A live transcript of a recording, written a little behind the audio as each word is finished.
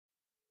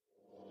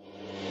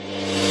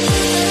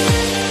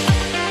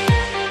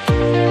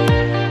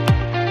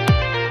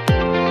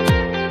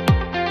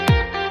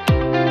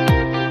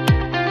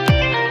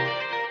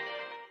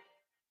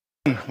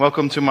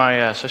welcome to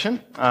my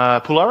session.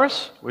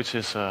 Polaris, which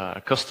is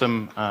a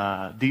custom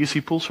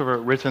DSC Pull Server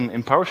written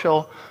in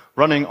PowerShell,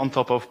 running on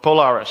top of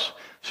Polaris.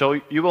 So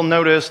you will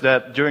notice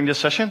that during this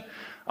session,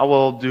 I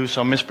will do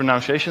some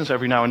mispronunciations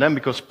every now and then,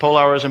 because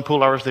Polaris and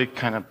Pullaris, they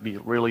kind of be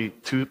really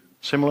too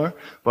similar.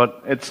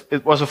 But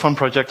it was a fun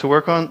project to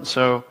work on.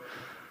 So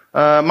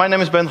my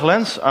name is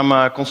Gelens. I'm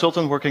a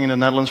consultant working in the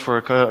Netherlands for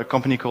a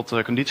company called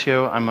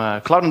Conditio. I'm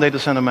a Cloud and Data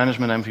Center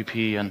Management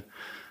MVP, and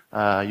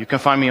you can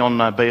find me on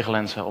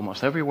Gelens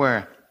almost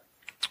everywhere.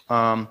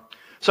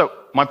 So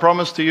my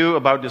promise to you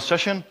about this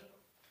session,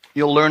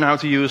 you'll learn how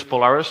to use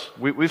Polaris.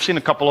 We've seen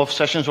a couple of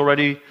sessions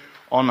already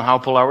on how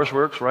Polaris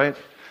works, right?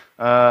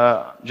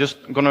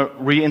 Just going to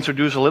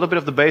reintroduce a little bit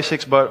of the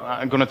basics, but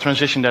I'm going to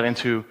transition that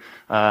into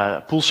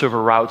pull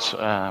server routes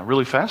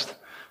really fast.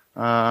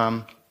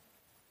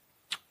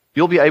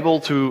 You'll be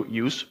able to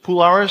use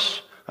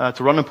Polaris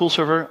to run a pull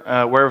server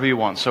wherever you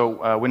want.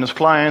 So Windows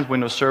Client,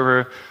 Windows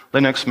Server,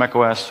 Linux,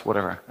 macOS,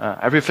 whatever.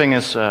 Everything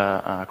is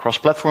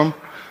cross-platform,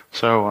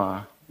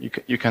 so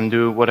you can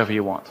do whatever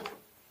you want.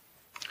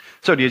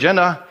 So the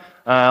agenda,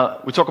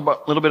 we talk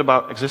a little bit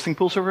about existing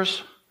pull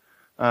servers.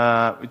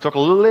 We talk a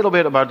little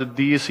bit about the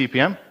DSC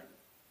PM.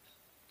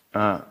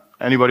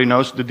 Anybody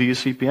knows the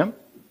DSC PM?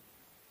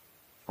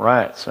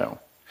 Right, so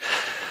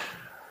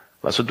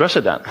let's address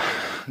it then.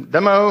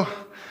 Demo.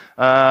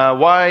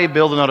 Why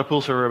build another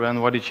pull server,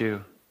 Ben? What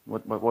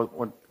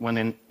went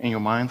in your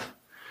mind?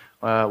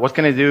 What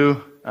can I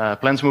do?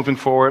 Plans moving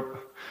forward.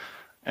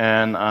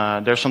 And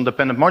there's some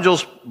dependent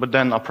modules, but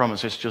then I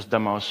promise it's just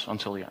demos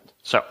until the end.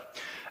 So,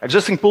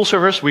 existing pull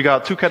servers, we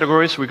got two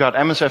categories. We got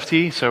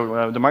MSFT,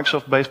 so the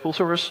Microsoft-based pull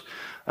servers,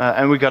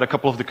 and we got a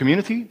couple of the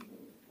community.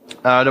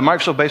 The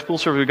Microsoft-based pull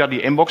server, we got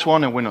the inbox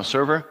one and Windows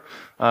Server.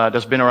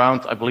 That's been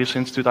around, I believe,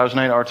 since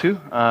 2008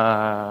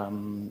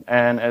 R2.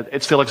 And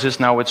it still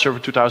exists now with Server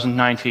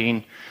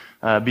 2019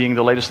 being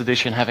the latest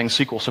edition, having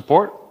SQL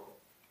support.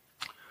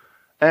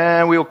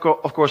 And we, of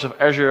course, have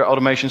Azure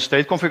Automation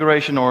State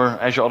Configuration, or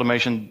Azure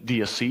Automation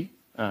DSC,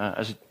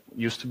 as it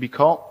used to be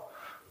called.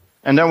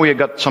 And then we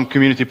got some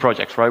community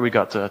projects, right? We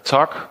got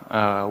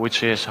TOC,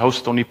 which is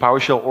hosted on the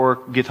PowerShell or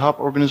GitHub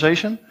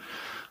organization.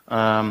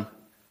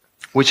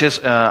 Which is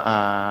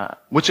a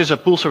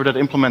pull server that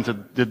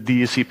implemented the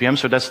DSC PM,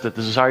 so that's the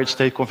desired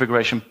state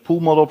configuration pull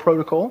model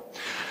protocol.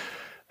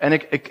 And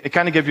it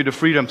kind of gives you the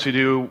freedom to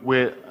do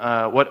with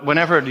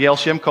whenever the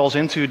LCM calls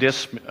into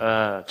this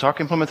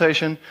TOC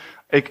implementation,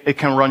 it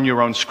can run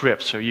your own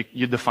script, so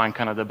you define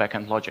kind of the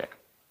backend logic.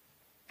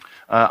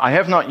 I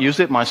have not used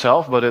it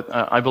myself, but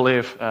I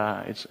believe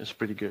it's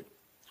pretty good.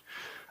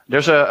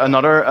 There's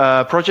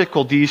another project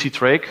called DSC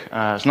Trake.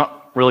 It's not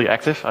really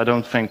active. I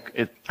don't think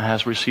it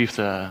has received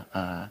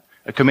a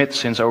commit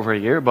since over a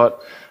year,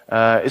 but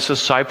it's a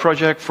side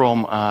project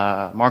from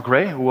Mark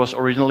Gray, who was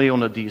originally on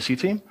the DSC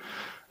team.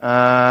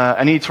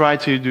 And he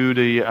tried to do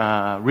the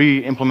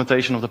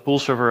re-implementation of the pull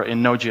server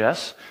in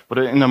Node.js, but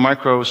in a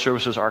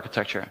microservices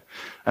architecture.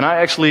 And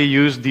I actually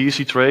used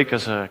DSC Trake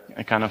as a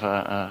kind of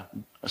a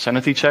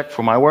sanity check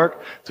for my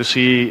work to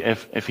see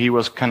if he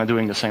was kind of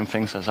doing the same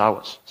things as I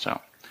was.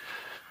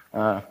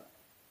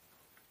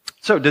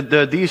 So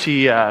the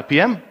DSC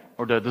PM,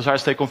 or the Desired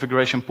State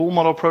Configuration Pull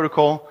Model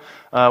Protocol,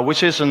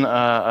 which is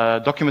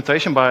a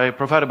documentation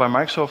provided by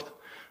Microsoft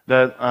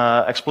that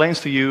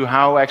explains to you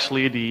how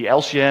actually the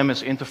LCM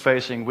is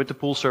interfacing with the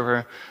pull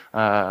server,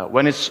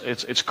 when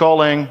it's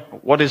calling,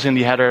 what is in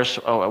the headers,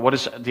 what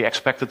is the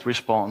expected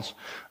response,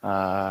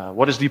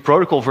 what is the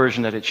protocol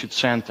version that it should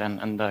send,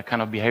 and the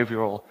kind of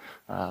behavioral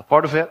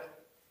part of it.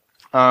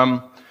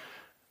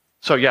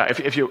 So yeah,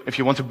 if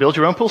you want to build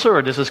your own pull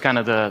server, this is kind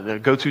of the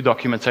go-to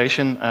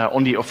documentation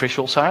on the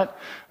official side.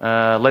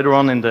 Later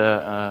on in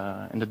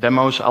the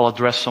demos, I'll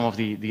address some of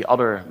the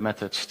other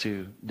methods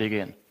to dig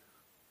in.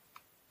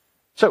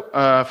 So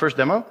first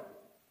demo.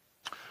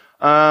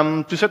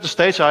 To set the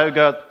stage,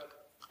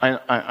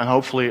 and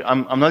hopefully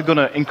I'm not going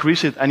to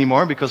increase it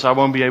anymore because I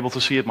won't be able to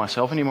see it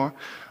myself anymore.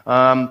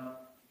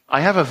 I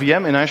have a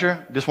VM in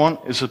Azure. This one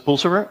is a pull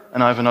server,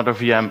 and I have another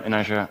VM in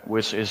Azure,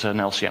 which is an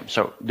LCM.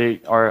 So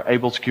they are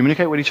able to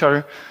communicate with each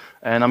other,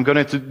 and I'm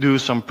going to do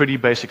some pretty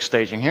basic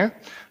staging here.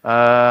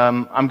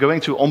 I'm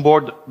going to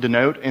onboard the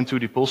node into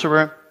the pull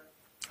server,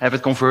 have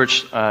it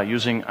converged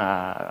using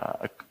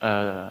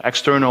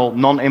external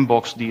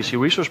non-inbox DSC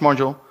resource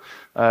module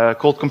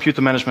called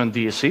Computer Management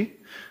DSC,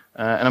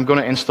 and I'm going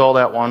to install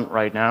that one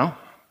right now.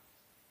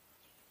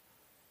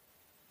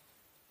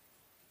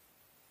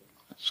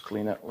 Let's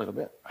clean that a little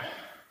bit.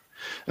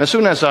 And as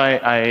soon as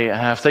I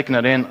have taken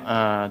that in,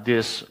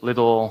 this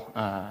little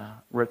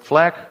red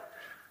flag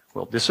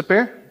will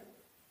disappear.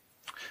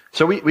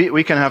 So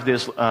we can have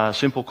this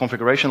simple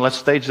configuration. Let's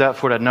stage that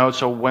for that node.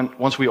 So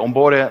once we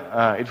onboard it,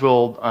 it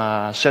will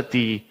set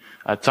the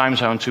time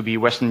zone to be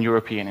Western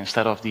European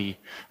instead of the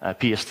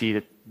PST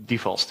that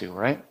defaults to,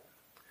 right?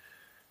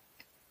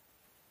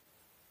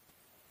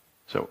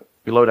 So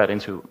we load that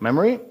into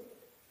memory.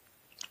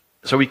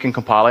 So we can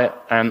compile it,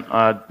 and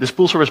this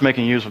pull server is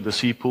making use of the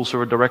C pull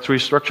server directory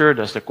structure.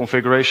 There's the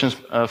configurations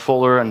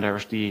folder, and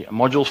there's the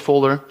modules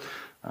folder.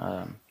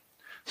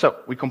 So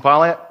we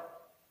compile it.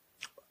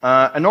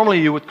 And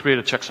normally you would create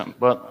a checksum,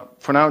 but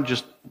for now,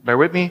 just bear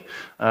with me.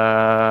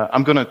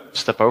 I'm going to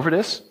step over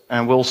this,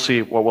 and we'll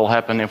see what will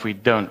happen if we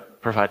don't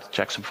provide the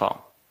checksum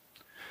file.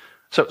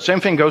 So same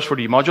thing goes for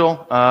the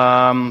module.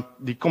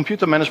 The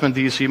computer management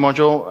DSC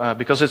module,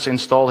 because it's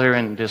installed here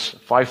in this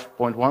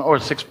 5.1 or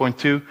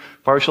 6.2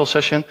 PowerShell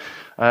session,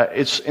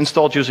 it's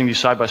installed using the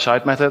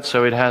side-by-side method.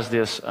 So it has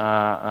this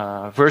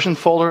version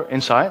folder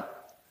inside.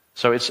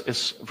 So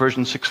it's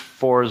version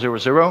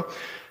 6400.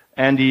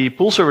 And the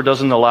Pull Server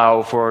doesn't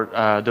allow for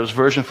those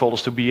version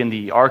folders to be in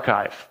the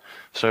archive.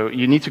 So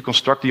you need to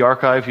construct the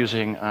archive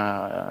using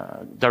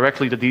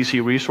directly the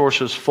DC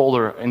resources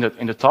folder in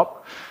the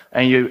top.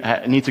 And you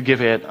need to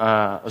give it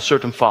a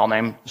certain file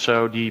name,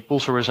 so the Pull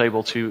Server is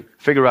able to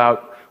figure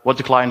out what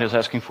the client is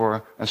asking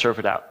for and serve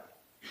it out.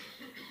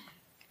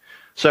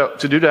 So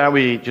to do that,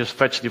 we just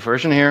fetch the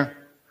version here,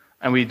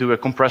 and we do a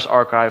compressed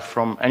archive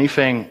from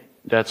anything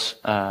that's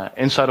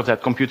inside of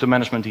that computer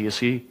management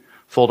DSC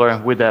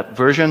folder with that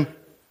version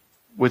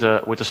with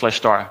a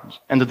 /star.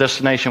 And the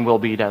destination will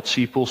be that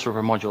C Pull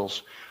Server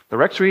modules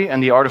directory,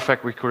 and the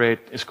artifact we create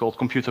is called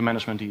computer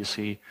management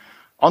DSC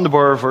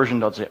underbar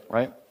version.zip,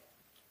 right?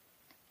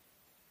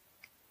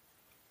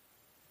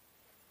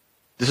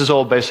 This is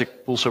all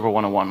basic Pull Server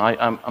 101.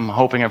 I'm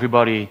hoping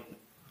everybody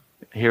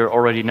here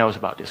already knows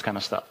about this kind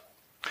of stuff.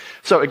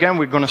 So again,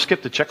 we're going to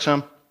skip the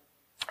checksum,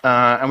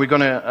 and we're going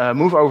to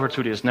move over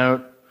to this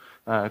node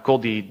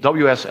called the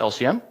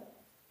WS-LCM.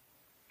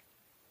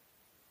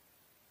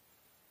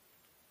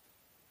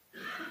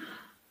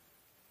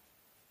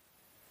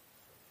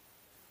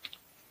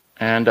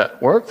 And that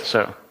worked,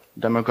 so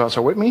demo gods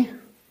are with me.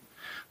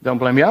 Don't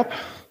blame me up.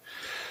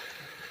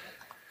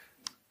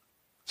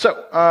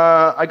 So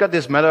I got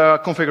this meta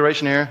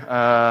configuration here,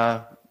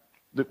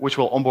 which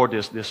will onboard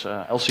this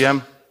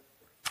LCM.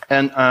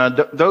 And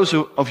those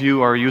of you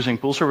who are using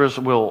Pull Servers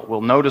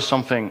will notice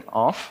something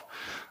off.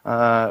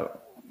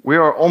 We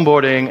are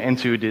onboarding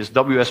into this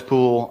WS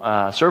Pull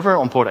server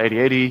on port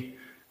 8080,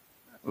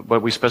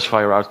 but we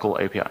specify a route call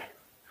API.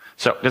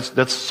 So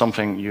that's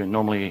something you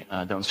normally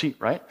don't see,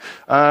 right?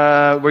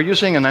 We're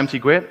using an empty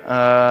grid,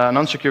 an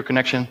unsecure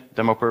connection,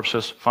 demo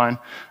purposes, fine.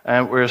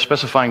 And we're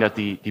specifying that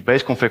the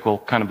base config will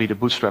kind of be the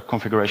bootstrap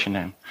configuration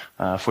name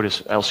for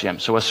this LCM.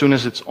 So as soon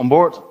as it's on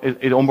board,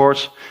 it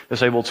onboards,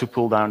 it's able to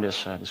pull down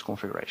this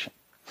configuration.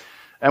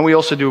 And we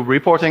also do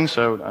reporting,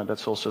 so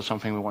that's also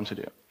something we want to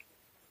do.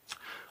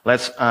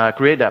 Let's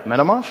create that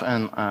MetaMoth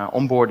and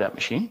onboard that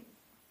machine.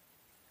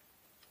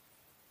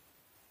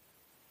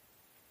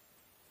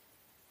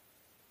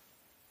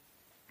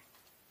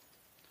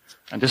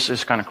 And this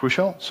is kind of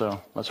crucial, so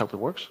let's hope it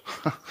works.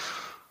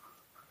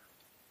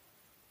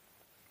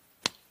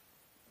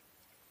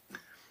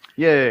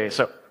 Yay,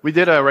 so we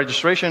did a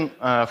registration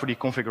for the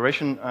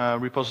configuration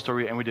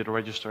repository, and we did a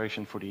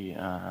registration for the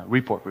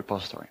report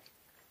repository.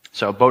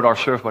 So both are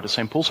served by the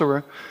same Pull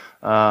Server.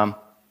 And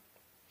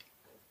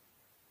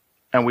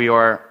we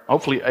are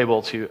hopefully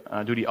able to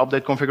do the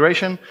update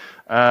configuration.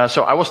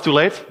 So I was too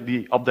late.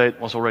 The update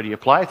was already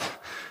applied.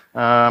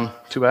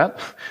 Too bad.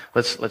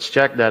 Let's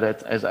check that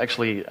it has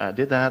actually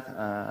did that.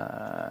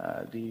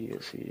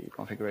 DSC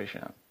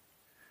configuration.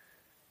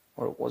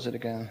 Or was it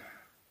again?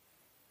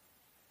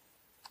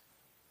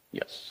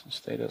 Yes,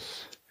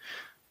 status.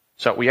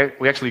 So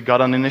we actually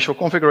got an initial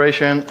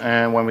configuration,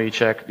 and when we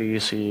check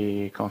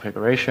DSC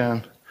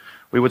configuration,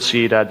 we would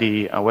see that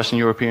the Western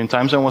European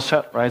time zone was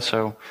set, right?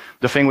 So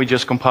the thing we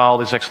just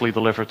compiled is actually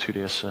delivered to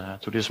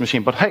this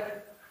machine. But hey,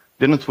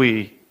 didn't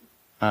we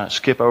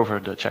skip over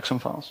the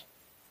checksum files?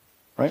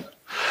 Right?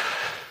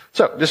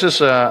 So this is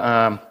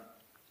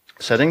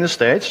setting the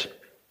stage.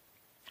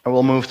 And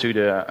we'll move to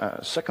the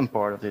second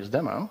part of this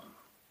demo.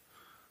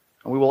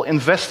 And we will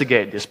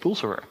investigate this Pull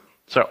Server.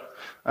 So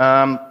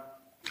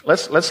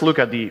let's look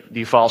at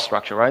the file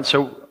structure, right?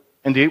 So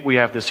indeed, we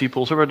have the C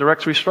Pull Server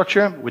directory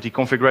structure with the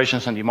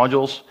configurations and the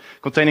modules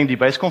containing the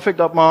base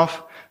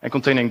config.mof and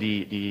containing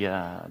the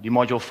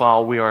module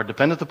file we are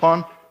dependent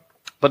upon,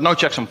 but no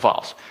checksum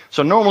files.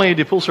 So normally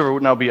the Pull Server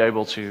would now be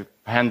able to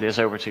hand this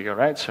over to you,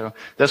 right? So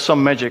there's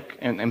some magic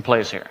in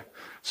place here.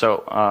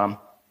 So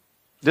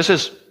this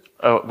is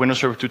a Windows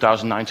Server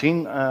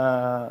 2019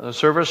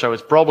 server, so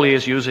it probably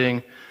is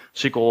using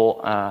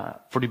SQL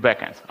for the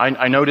backend.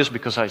 I know this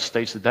because I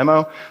staged the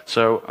demo,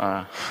 so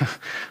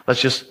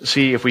let's just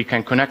see if we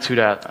can connect to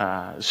that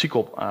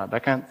SQL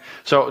backend.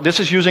 So this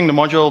is using the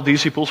module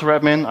DSC Pull Server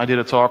Admin. I did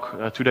a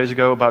talk 2 days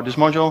ago about this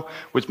module,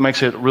 which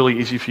makes it really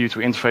easy for you to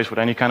interface with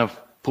any kind of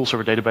Pull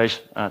Server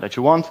database that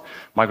you want,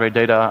 migrate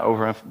data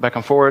over and back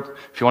and forward.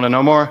 If you want to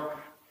know more,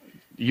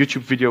 the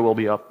YouTube video will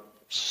be up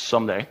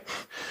someday.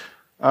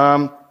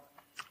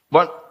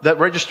 But that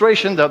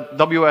registration, that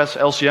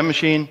WS-LCM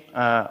machine,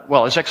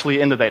 well, it's actually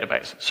in the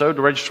database. So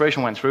the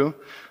registration went through.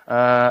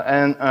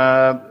 And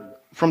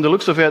from the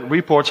looks of it,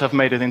 reports have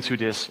made it into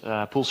this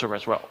Pull Server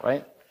as well,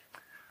 right?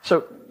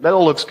 So that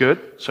all looks good.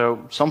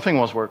 So something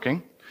was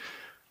working.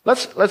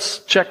 Let's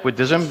check with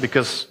DISM,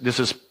 because this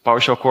is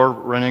PowerShell core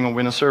running on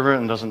Windows Server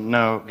and doesn't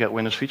know get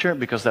Windows feature,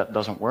 because that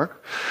doesn't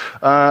work.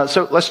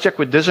 So let's check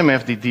with DISM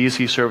if the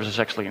DSC service is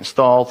actually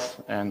installed.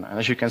 And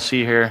as you can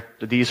see here,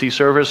 the DSC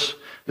service,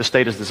 the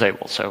state is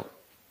disabled. So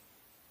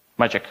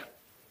magic.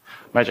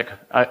 Magic.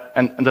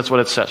 And that's what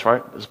it says,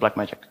 right? It's black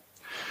magic.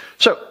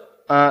 So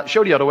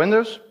show the other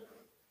windows.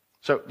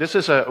 So this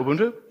is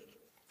Ubuntu,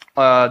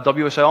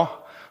 WSL.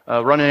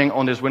 Running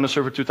on this Windows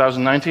Server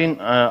 2019.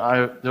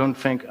 I don't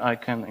think I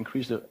can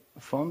increase the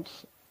font,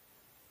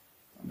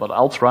 but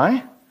I'll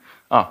try.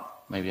 Oh,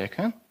 maybe I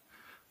can.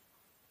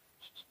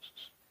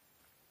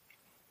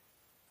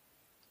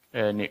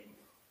 New.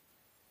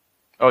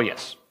 Oh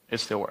yes, it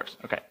still works.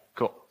 Okay,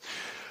 cool.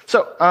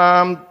 So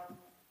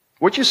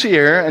what you see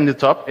here in the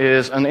top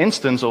is an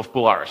instance of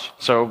Polaris.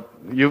 So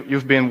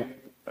you've been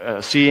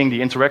seeing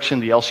the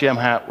interaction the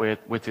LCM had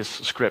with this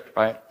script,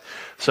 right?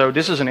 So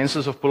this is an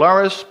instance of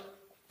Polaris.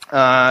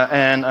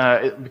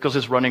 Because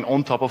it's running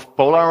on top of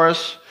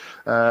Polaris,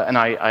 and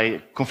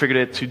I configured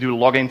it to do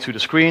login to the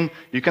screen,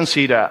 you can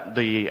see that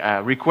the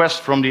requests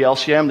from the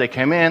LCM, they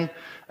came in,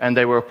 and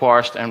they were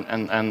parsed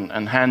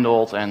and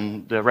handled,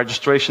 and the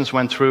registrations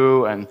went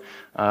through, and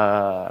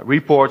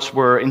reports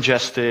were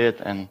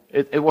ingested, and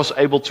it was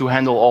able to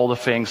handle all the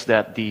things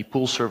that the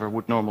pull server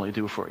would normally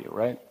do for you,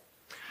 right?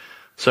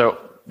 So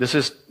this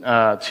is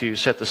to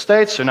set the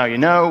state, so now you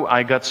know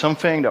I got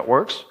something that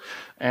works,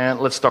 and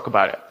let's talk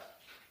about it.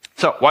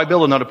 So, why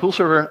build another pull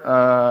server?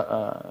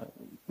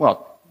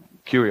 Well,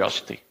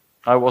 curiosity.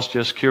 I was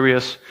just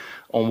curious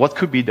on what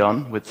could be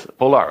done with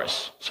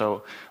Polaris.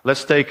 So,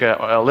 let's take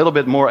a little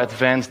bit more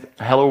advanced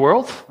Hello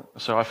World.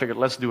 So, I figured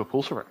let's do a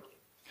pull server.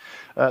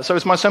 So,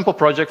 it's my sample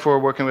project for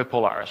working with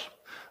Polaris.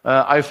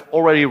 I've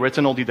already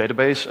written all the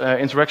database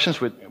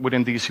interactions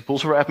within DSC Pull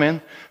Server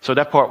admin, so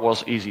that part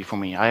was easy for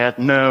me. I had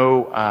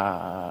no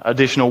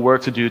additional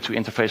work to do to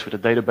interface with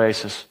the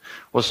databases.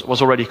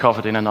 Was already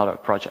covered in another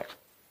project.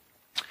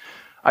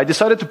 I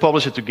decided to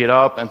publish it to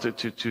GitHub and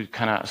to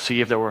kind of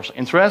see if there was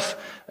interest,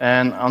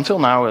 and until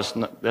now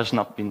there's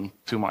not been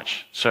too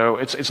much. So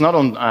it's not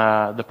on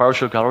the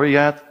PowerShell gallery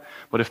yet,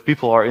 but if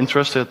people are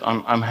interested,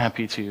 I'm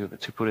happy to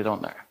put it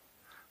on there.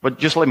 But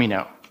just let me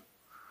know.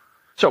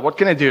 So what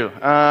can it do?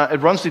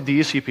 It runs the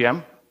DSC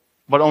PM,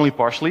 but only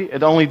partially.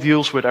 It only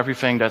deals with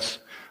everything that's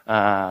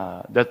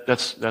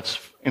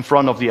in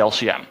front of the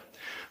LCM.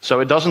 So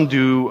it doesn't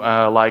do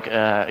like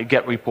a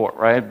get report,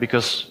 right?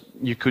 Because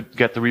you could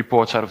get the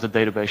reports out of the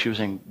database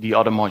using the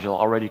other module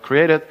already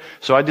created.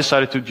 So I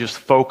decided to just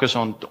focus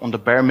on the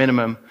bare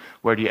minimum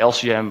where the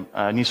LCM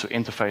needs to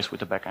interface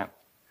with the backend.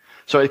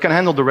 So it can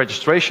handle the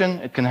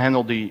registration, it can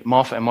handle the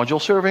MOF and module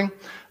serving,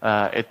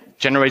 it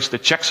generates the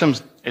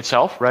checksums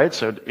itself, right?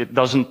 So it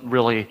doesn't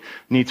really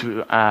need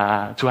to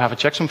have a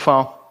checksum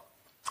file.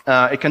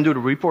 It can do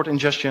the report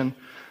ingestion.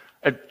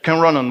 It can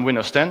run on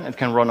Windows 10. It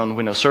can run on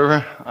Windows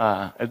Server.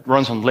 It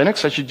runs on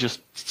Linux, as you just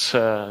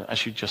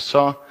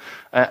saw.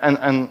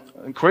 And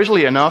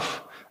crazily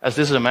enough, as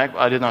this is a Mac,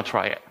 I did not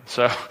try it.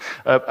 So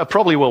it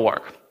probably will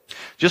work.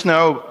 Just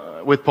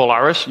know, with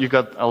Polaris, you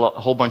got a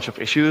whole bunch of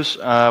issues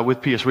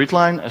with PS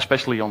Readline,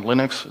 especially on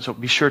Linux. So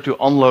be sure to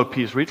unload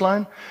PS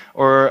Readline,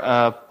 or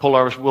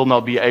Polaris will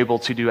not be able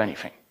to do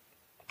anything.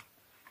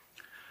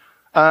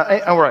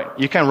 All right,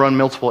 you can run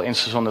multiple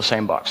instances on the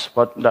same box,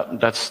 but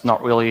that's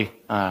not really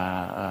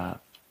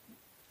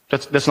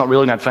that's not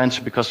really an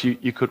advantage, because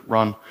you could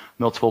run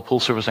multiple pull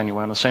servers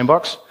anywhere on the same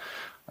box.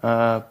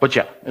 But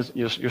yeah,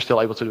 you're still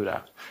able to do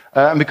that.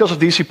 And because of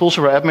DSC Pull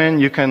Server admin,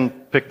 you can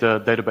pick the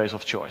database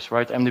of choice,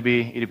 right?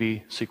 MDB,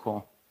 EDB,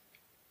 SQL.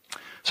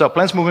 So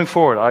plans moving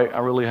forward, I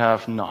really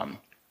have none.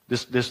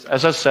 This,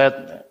 as I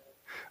said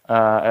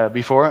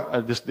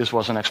before, this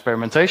was an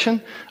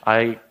experimentation.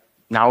 I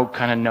now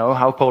kind of know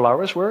how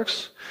Polaris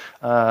works,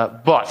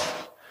 but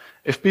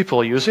if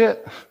people use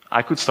it,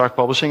 I could start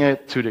publishing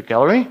it to the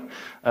gallery,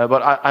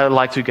 but I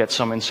like to get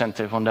some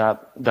incentive on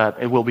that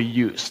it will be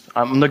used.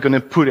 I'm not going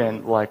to put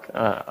in like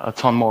a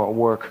ton more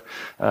work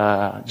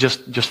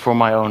just for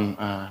my own.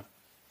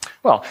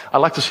 Well, I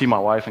like to see my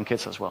wife and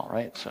kids as well,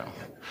 right? So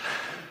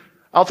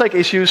I'll take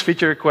issues,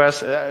 feature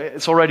requests.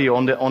 It's already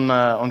on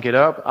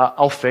GitHub.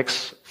 I'll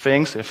fix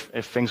things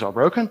if things are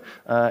broken.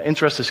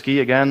 Interest is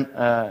key again.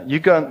 You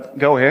can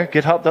go here,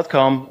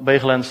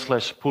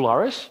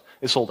 github.com/Gelens/Pullaris.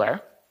 It's all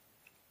there.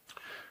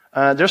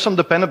 There's some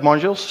dependent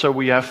modules. So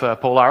we have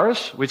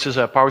Polaris, which is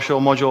a PowerShell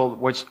module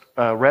which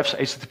wraps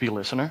HTTP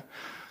Listener.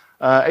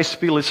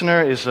 HTTP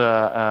Listener is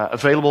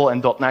available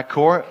in .NET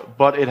Core,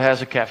 but it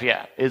has a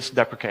caveat. It's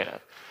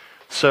deprecated.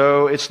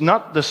 So it's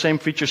not the same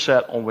feature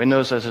set on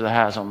Windows as it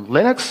has on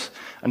Linux.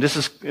 And this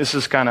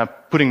is kind of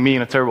putting me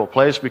in a terrible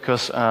place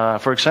because,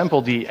 for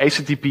example, the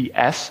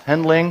HTTPS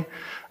handling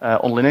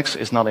on Linux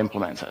is not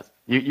implemented.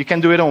 You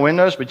can do it on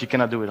Windows, but you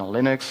cannot do it on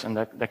Linux, and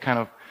that kind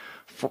of.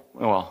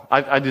 Well,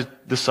 I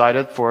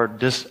decided for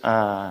this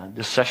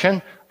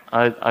session,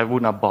 I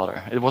would not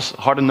bother. It was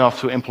hard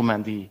enough to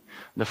implement the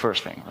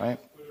first thing, right?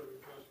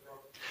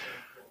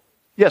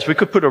 Yes, we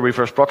could put a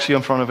reverse proxy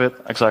in front of it.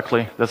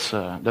 Exactly. That's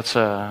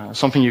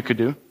something you could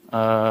do.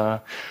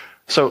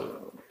 So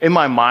in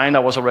my mind, I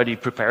was already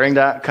preparing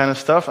that kind of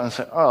stuff, and I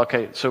said, oh,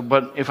 okay. So,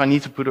 but if I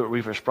need to put a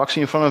reverse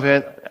proxy in front of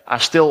it,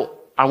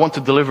 I want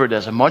to deliver it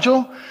as a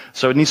module,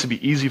 so it needs to be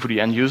easy for the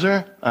end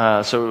user.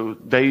 So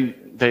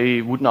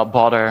they would not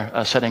bother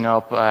setting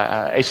up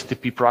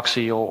HTTP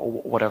proxy or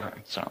whatever.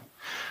 So,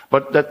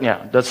 but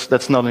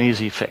that's not an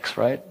easy fix,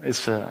 right?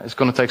 It's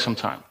going to take some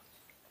time.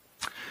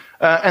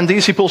 And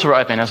DSC Pull Server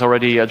admin, as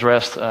already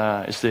addressed,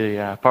 is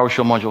the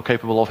PowerShell module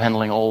capable of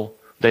handling all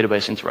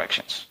database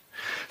interactions.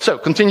 So,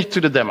 continue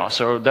to the demo.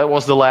 So that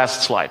was the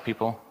last slide,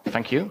 people.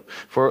 Thank you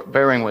for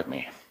bearing with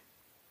me.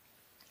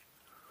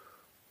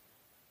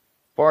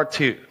 Part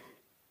 2.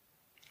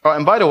 Oh,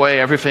 and by the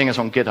way, everything is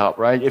on GitHub,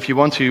 right? If you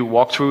want to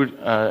walk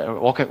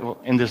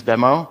in this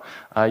demo,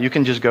 you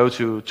can just go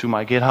to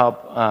my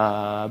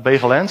GitHub,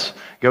 Gelens,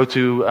 go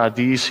to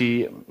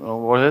DSC,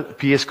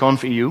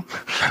 psconf.eu,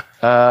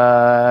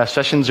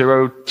 session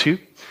 02,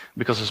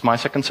 because it's my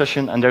second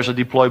session, and there's a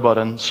deploy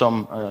button,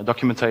 some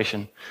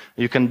documentation.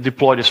 You can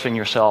deploy this thing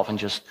yourself and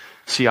just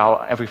see how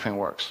everything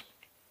works.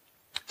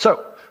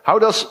 So, how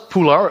does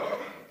Polaris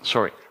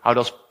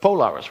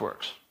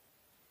works?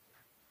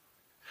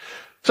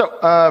 So,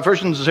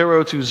 version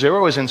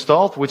 0.20 is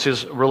installed, which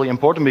is really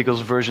important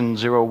because version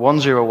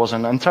 0.10 was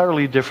an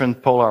entirely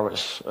different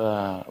Polaris,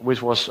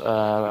 which was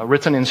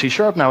written in C#,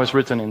 now it's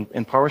written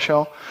in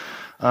PowerShell.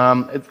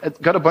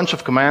 It got a bunch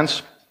of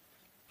commands,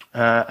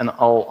 and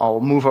I'll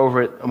move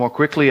over it more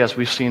quickly, as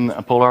we've seen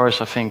Polaris,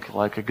 I think,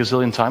 like a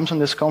gazillion times in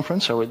this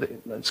conference, so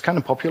it's kind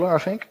of popular, I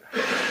think.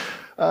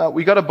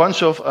 We got a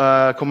bunch of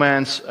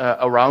commands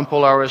around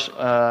Polaris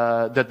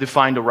that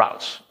define the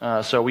routes.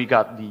 So we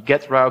got the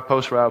get route,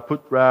 post route,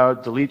 put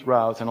route, delete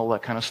route, and all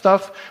that kind of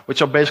stuff, which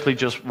are basically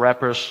just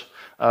wrappers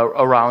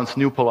around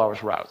new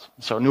Polaris route.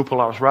 So new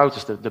Polaris route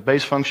is the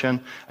base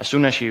function. As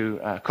soon as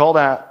you call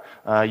that,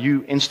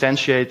 you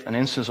instantiate an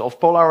instance of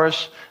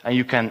Polaris, and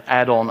you can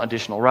add on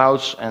additional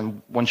routes,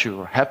 and once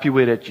you're happy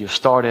with it, you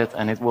start it,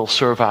 and it will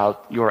serve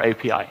out your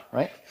API,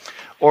 right?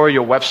 Or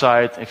your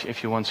website,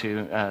 if you want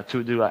to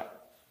do that.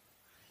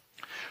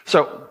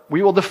 So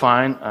we will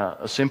define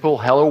a simple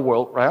hello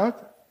world route.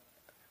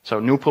 So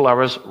new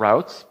Polaris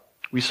route,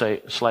 we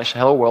say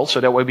 /hello world, so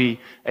that will be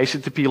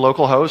HTTP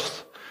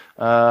localhost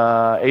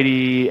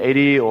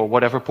 8080 or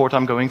whatever port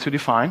I'm going to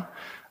define.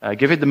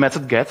 Give it the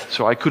method get.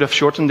 So I could have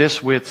shortened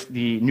this with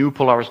the new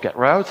Polaris get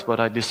route, but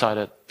I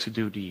decided to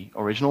do the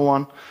original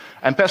one,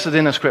 and pass it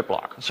in a script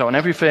block. So in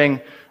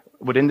everything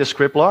within the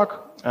script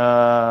block,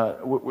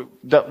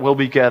 that will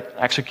be get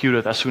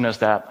executed as soon as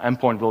that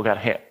endpoint will get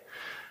hit.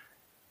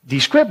 The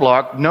script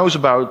block knows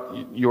about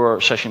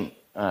your session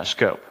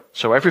scope.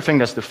 So everything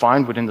that's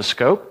defined within the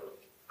scope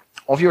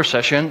of your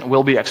session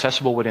will be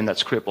accessible within that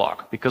script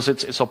block because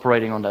it's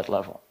operating on that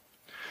level.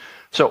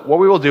 So what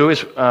we will do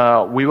is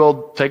we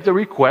will take the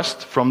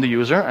request from the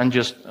user and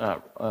just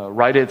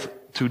write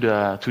it to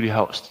the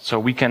host, so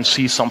we can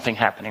see something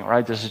happening.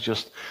 Right? This is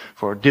just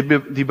for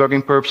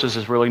debugging purposes.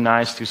 It's really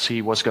nice to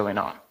see what's going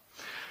on.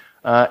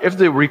 If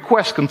the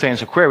request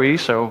contains a query,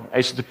 so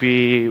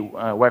HTTP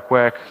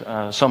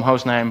some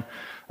hostname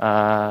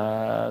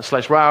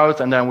 /route,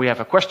 and then we have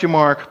a question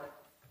mark,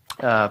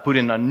 put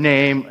in a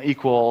name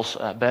equals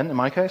Ben in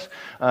my case,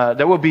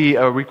 there will be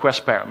a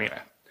request parameter.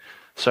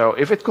 So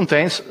if it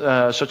contains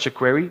such a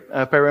query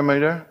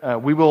parameter,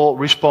 we will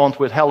respond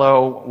with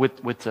hello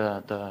with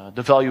the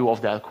value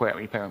of that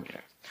query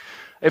parameter.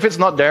 If it's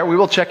not there, we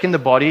will check in the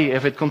body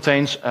if it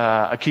contains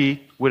a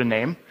key with a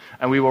name,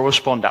 and we will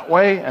respond that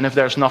way. And if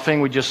there's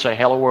nothing, we just say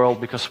hello world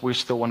because we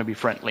still want to be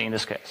friendly in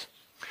this case.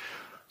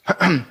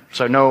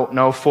 So no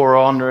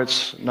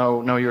 400s,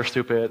 no you're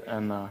stupid,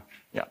 and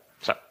yeah.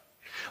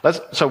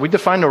 So we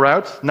define the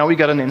route. Now we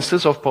got an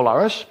instance of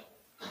Polaris,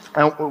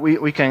 and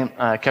we can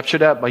capture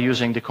that by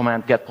using the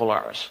command get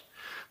Polaris.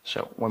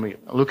 So when we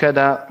look at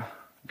that,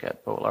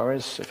 get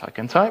Polaris, if I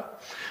can type,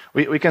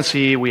 we can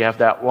see we have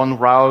that one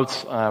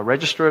route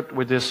registered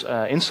with this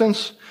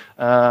instance.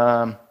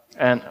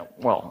 And,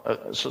 well,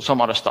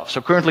 some other stuff.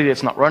 So currently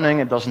it's not running,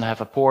 it doesn't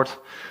have a port,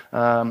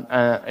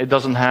 it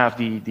doesn't have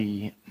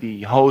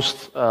the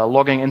host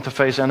logging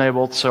interface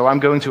enabled, so I'm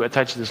going to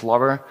attach this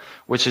logger,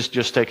 which is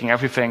just taking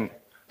everything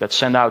that's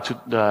sent out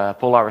to the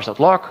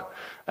polaris.log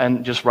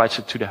and just writes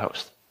it to the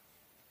host.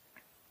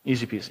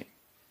 Easy peasy.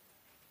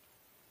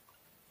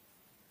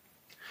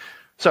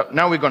 So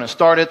now we're going to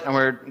start it, and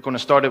we're going to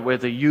start it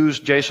with the use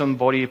JSON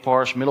body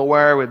parse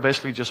middleware, which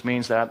basically just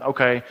means that,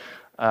 okay,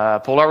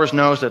 Polaris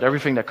knows that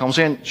everything that comes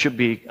in should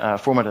be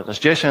formatted as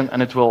JSON,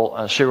 and it will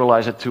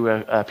serialize it to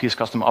a PS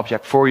custom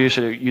object for you,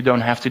 so you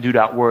don't have to do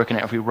that work in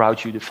every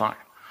route you define.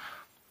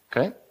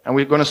 Okay, and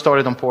we're going to start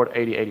it on port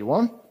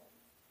 8081,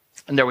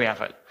 and there we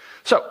have it.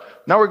 So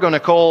now we're going to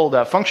call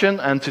that function,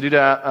 and to do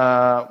that,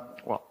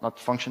 well, not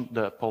the function,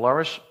 the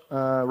Polaris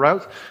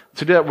route.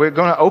 To do that, we're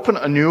going to open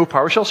a new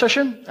PowerShell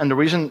session, and the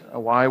reason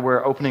why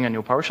we're opening a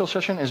new PowerShell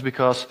session is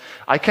because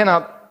I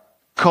cannot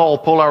call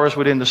Polaris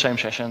within the same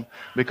session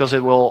because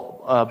it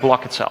will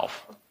block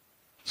itself.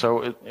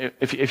 So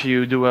if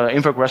you do an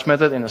invoke REST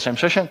method in the same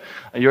session,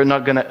 you're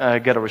not going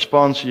to get a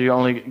response. You're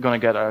only going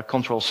to get a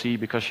Control-C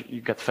because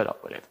you get fed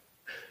up with it.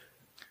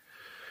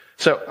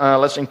 So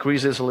let's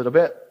increase this a little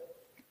bit.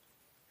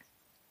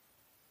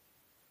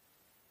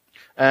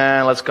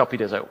 And let's copy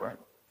this over.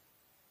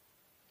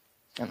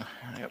 And,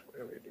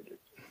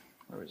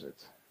 where is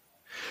it?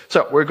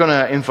 So we're going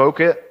to invoke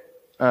it,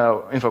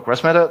 invoke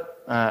REST method,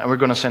 and we're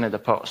going to send it a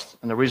post.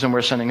 And the reason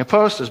we're sending a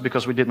post is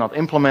because we did not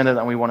implement it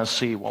and we want to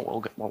see what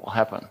will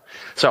happen.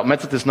 So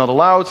method is not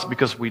allowed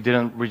because we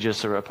didn't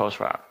register a post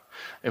route.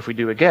 If we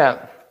do a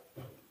get,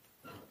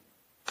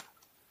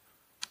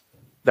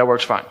 that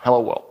works fine.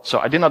 Hello world. So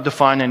I did not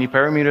define any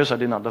parameters. I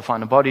did not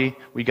define a body.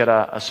 We get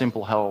a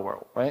simple hello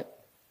world, right?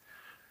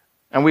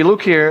 And we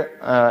look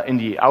here in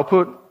the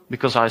output.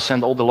 Because I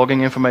send all the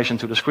logging information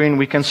to the screen,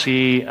 we can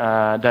see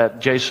that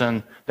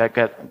JSON that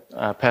get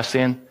passed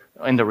in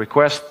the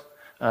request,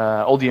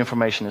 all the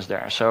information is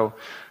there. So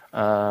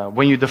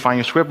when you define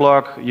your script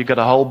block, you get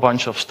a whole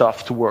bunch of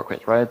stuff to work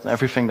with, right?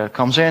 Everything that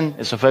comes in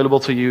is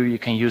available to you. You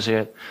can use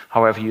it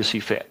however you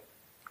see fit.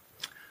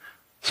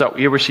 So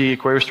here we see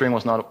query string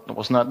was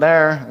not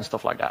there and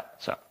stuff like that.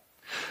 So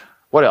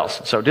what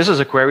else? So this is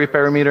a query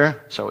parameter.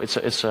 So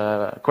it's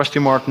a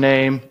question mark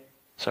name.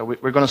 So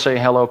we're going to say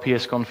hello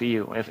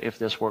psconf.eu if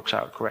this works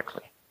out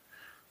correctly.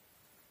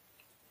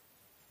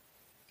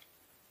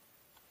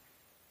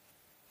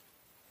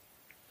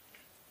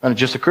 And it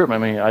just occurred to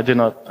me, I did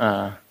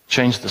not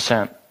change the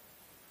send.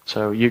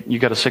 So you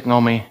got to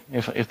signal me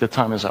if the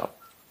time is up.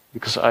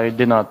 Because I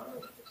did not...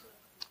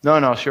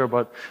 No, sure,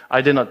 but I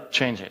did not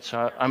change it.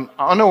 So I'm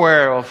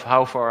unaware of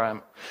how far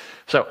I'm...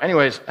 So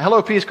anyways,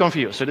 hello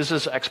psconf.eu. So this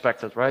is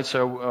expected, right?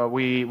 So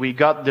we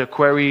got the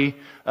query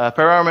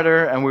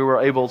parameter and we were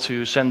able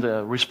to send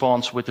a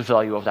response with the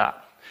value of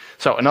that.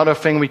 So another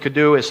thing we could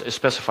do is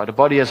specify the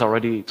body, as I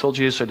already told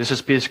you. So this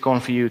is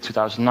psconf.eu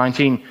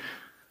 2019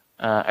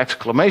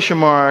 exclamation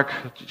mark,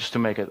 just to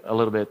make it a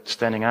little bit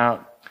standing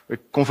out. We're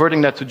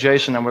converting that to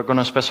JSON and we're going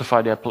to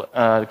specify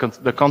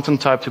the content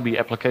type to be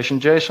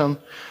application JSON.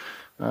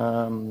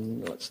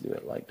 Let's do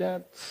it like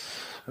that.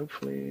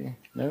 Hopefully,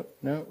 no.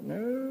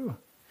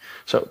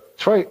 So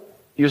try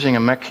using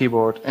a Mac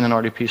keyboard in an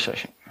RDP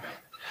session.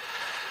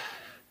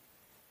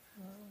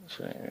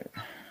 So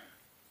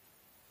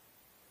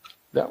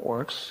that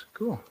works.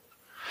 Cool.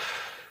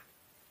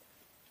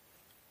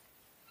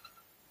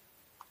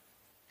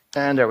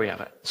 And there we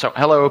have it. So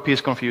hello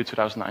psconf.eu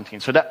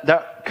 2019. So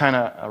that kind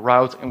of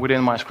route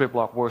within my script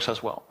block works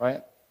as well,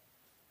 right?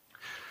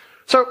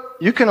 So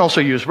you can also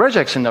use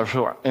regex in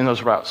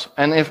those routes.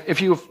 And if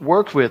you've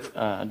worked with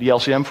the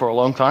LCM for a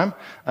long time,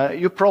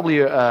 you're probably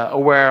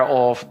aware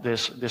of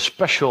this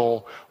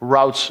special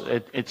routes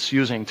it's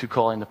using to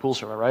call in the pull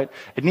server, right?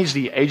 It needs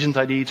the agent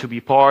ID to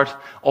be part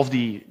of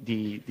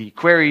the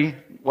query.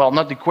 Well,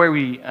 not the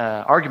query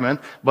argument,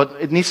 but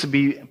it needs to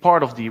be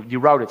part of the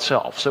route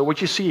itself. So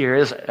what you see here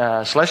is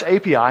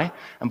 /API.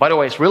 And by the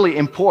way, it's really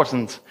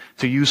important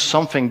to use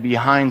something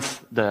behind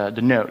the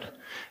node.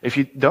 If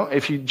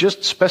you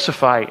just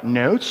specify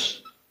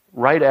nodes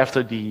right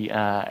after the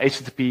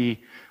HTTP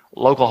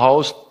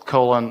localhost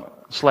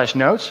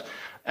 /nodes,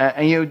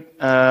 and you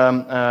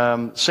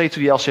say to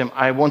the LCM,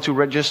 I want to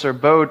register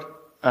both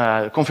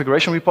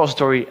configuration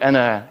repository and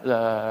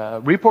a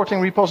reporting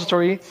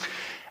repository,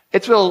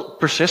 it will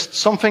persist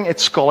something.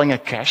 It's calling a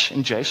cache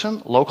in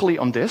JSON locally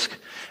on disk,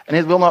 and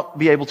it will not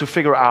be able to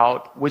figure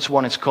out which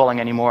one it's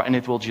calling anymore, and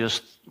it will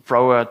just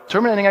throw a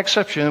terminating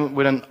exception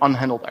with an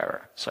unhandled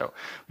error. So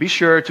be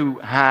sure to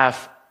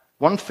have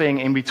one thing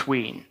in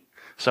between.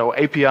 So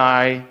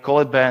API,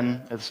 call it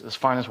Ben, is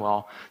fine as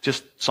well,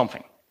 just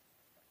something.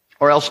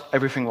 Or else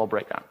everything will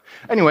break down.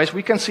 Anyways,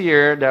 we can see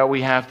here that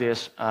we have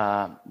this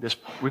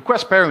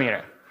request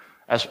parameter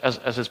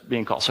as it's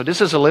being called. So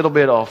this is a little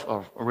bit of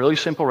a really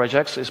simple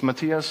regex. Is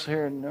Matthias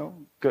here? No?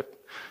 Good.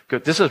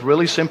 This is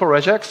really simple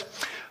regex.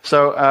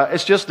 So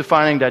it's just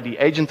defining that the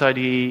agent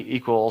ID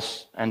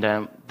equals, and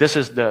then this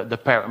is the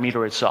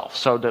parameter itself.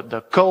 So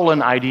the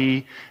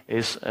 :ID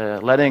is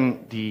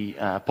letting the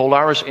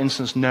Polaris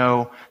instance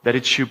know that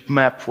it should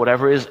map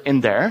whatever is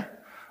in there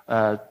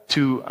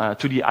to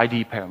the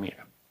ID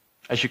parameter,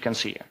 as you can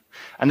see here.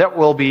 And that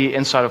will be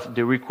inside of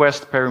the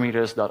request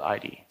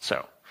parameters.id.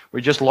 So we're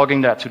just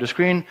logging that to the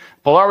screen.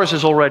 Polaris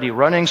is already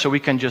running, so we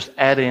can just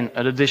add in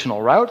an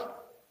additional route.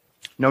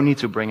 No need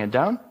to bring it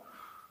down.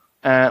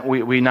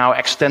 We now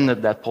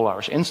extended that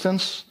Polaris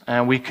instance,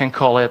 and we can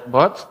call it,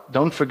 but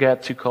don't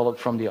forget to call it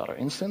from the other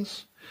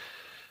instance.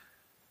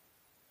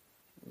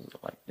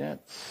 Like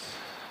that.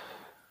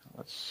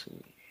 Let's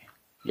see.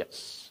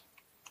 Yes.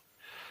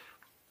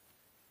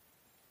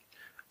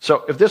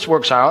 So if this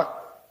works out,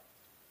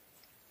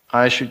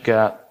 I should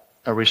get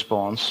a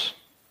response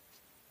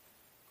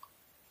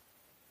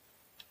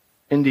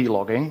in the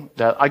logging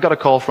that I got a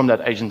call from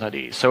that agent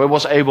ID. So it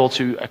was able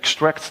to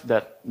extract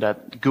that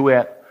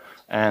GUID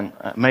and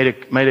made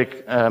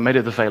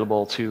it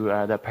available to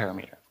that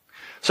parameter.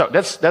 So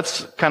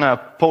that's kind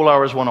of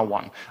Polaris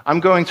 101. I'm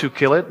going to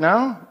kill it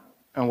now,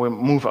 and we'll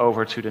move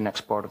over to the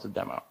next part of the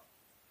demo.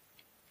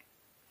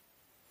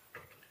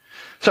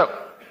 So,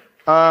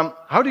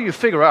 how do you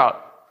figure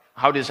out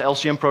how this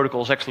LCM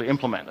protocol is actually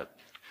implemented?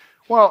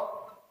 Well,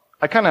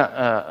 I kind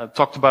of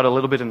talked about it a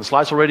little bit in the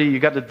slides already. You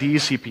got the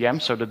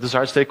DSCPM, so the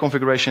Desired State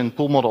Configuration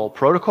Pull Model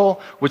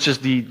Protocol, which is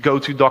the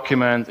go-to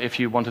document if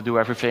you want to do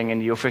everything in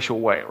the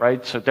official way,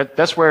 right? So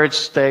that's where it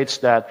states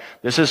that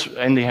this is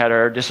in the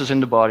header, this is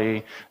in the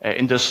body,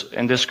 in this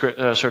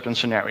certain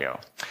scenario.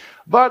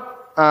 But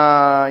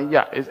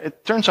yeah,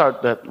 it turns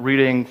out that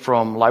reading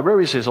from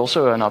libraries is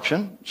also an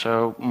option.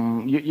 So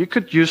you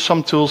could use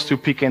some tools to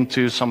peek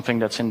into something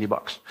that's in the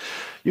box.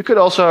 You could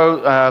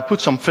also put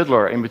some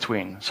fiddler in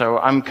between. So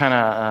I'm kind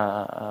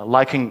of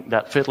liking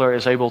that fiddler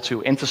is able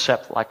to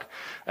intercept, like,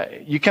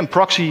 you can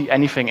proxy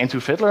anything into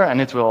fiddler and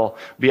it will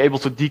be able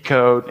to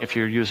decode if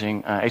you're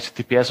using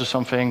HTTPS or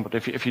something. But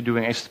if you're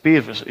doing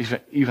HTTP, it's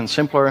even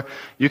simpler.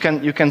 You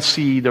can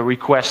see the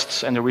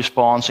requests and the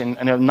response in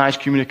a nice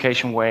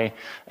communication way.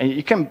 And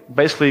you can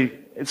basically,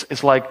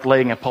 it's like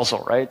laying a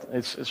puzzle, right?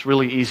 It's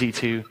really easy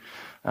to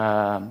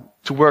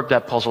work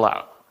that puzzle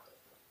out.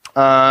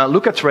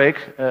 Look at Drake.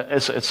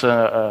 It's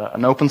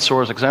an open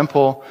source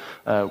example,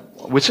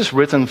 which is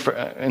written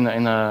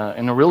in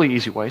a really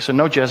easy way. So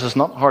Node.js is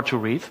not hard to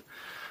read,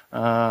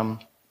 and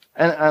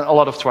a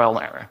lot of trial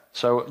and error.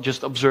 So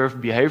just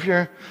observe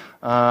behavior.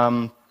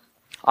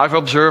 I've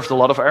observed a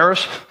lot of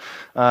errors,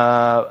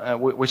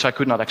 which I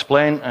could not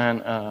explain.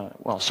 And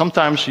well,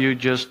 sometimes you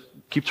just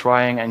keep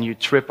trying and you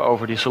trip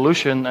over the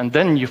solution, and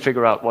then you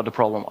figure out what the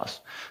problem was.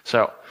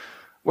 So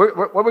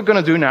what we're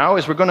going to do now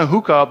is we're going to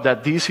hook up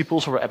that DSC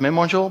Pull Server admin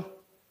module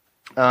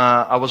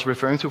I was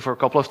referring to for a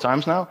couple of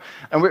times now.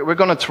 And we're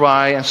going to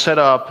try and set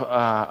up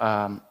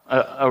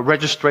a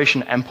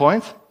registration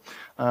endpoint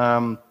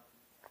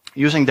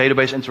using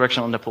database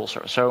interaction on the Pull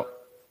Server. So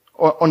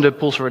on the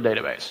Pull Server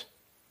database.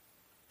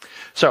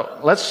 So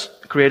let's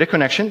create a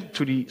connection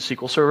to the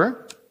SQL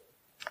Server.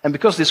 And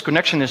because this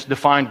connection is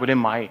defined within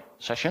my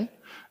session,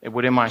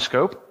 within my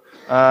scope,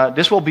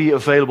 this will be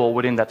available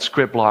within that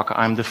script block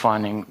I'm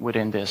defining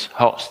within this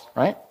host,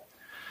 right?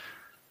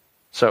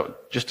 So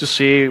just to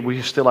see,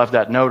 we still have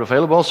that node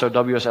available, so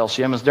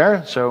WSLCM is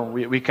there, so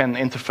we can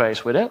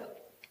interface with it.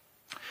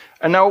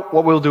 And now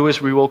what we'll do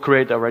is we will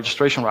create a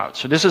registration route.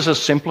 So this is a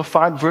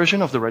simplified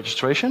version of the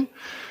registration.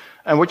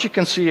 And what you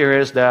can see here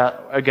is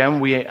that, again,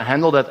 we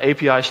handle that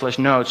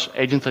API/nodes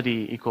agent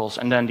ID equals,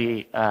 and then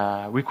the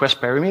request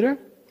parameter.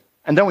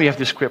 And then we have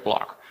this script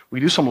block. We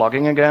do some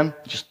logging again,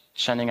 just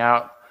sending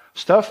out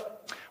stuff.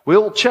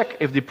 We'll check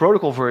if the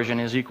protocol version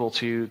is equal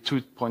to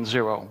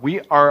 2.0. We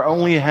are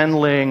only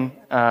handling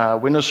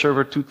Windows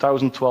Server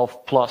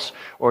 2012 plus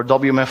or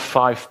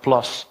WMF5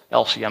 plus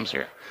LCMs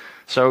here.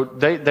 So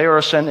they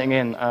are sending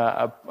in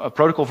a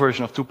protocol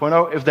version of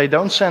 2.0. If they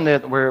don't send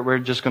it, we're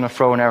just going to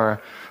throw an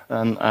error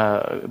and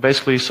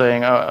basically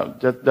saying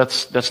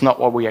that's not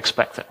what we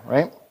expected,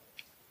 right?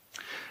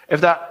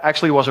 If that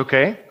actually was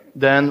okay,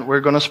 then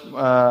we're going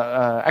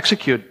to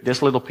execute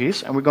this little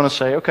piece, and we're going to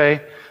say,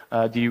 okay,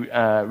 the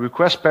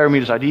request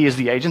parameters ID is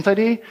the agent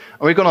ID, and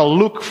we're going to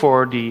look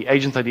for the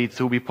agent ID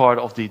to be part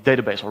of the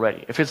database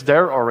already. If it's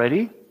there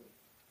already,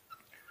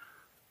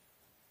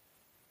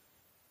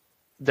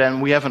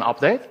 then we have an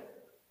update.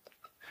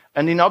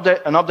 And an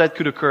update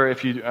could occur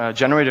if you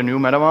generate a new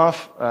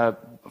MetaMath,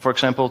 for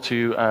example,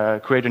 to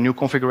create a new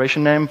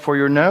configuration name for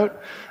your node.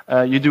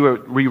 You do a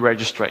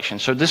re-registration.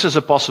 So this is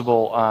a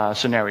possible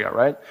scenario,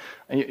 right?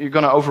 And you're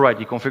going to override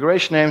the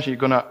configuration names. You're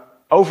going to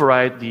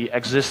override the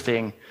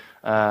existing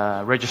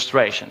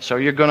registration. So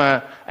you're going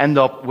to end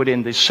up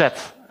within the set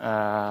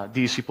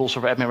DSC Pull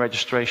Server admin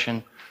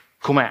registration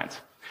command.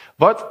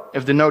 But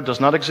if the node does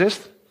not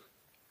exist,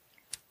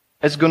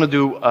 it's going to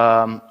do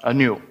a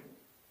new.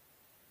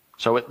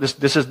 So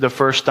this is the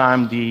first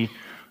time the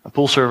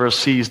Pull Server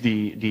sees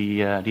the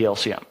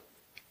LCM.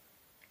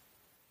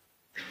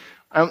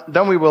 And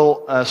then we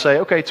will say,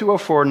 okay,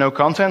 204, no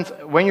content.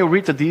 When you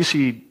read the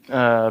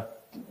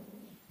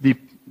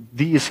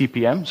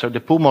DSCPM, so the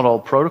Pull Model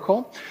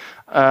Protocol,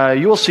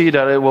 you will see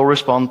that it will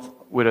respond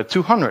with a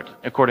 200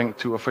 according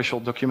to official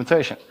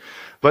documentation.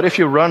 But if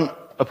you run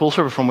a Pull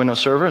Server from Windows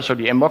Server, so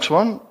the inbox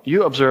one,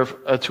 you observe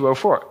a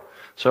 204.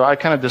 So I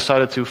kind of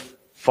decided to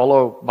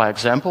follow by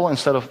example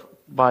instead of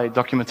by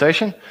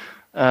documentation,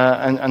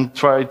 and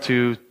try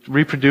to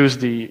reproduce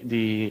the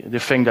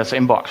thing that's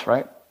inbox,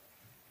 right?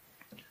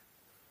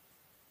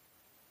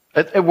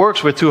 It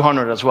works with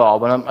 200 as well,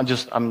 but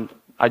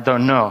I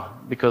don't know,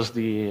 because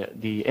the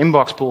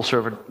inbox Pull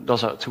Server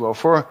does a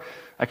 204.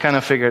 I kind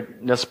of figured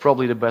that's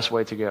probably the best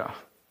way to go.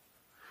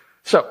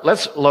 So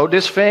let's load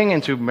this thing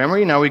into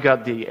memory. Now we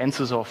got the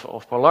instance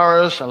of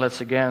Polaris, and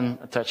let's again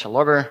attach a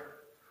logger.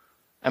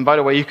 And by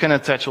the way, you can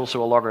attach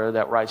also a logger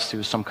that writes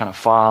to some kind of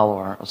file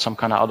or some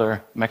kind of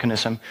other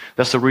mechanism.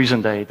 That's the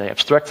reason they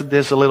abstracted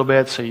this a little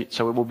bit, so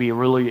it will be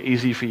really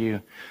easy for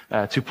you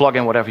to plug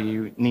in whatever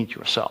you need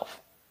yourself.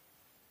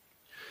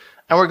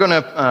 And we're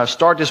going to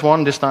start this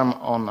one, this time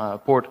on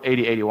port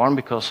 8081,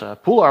 because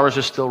Polaris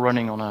is still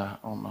running on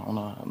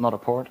another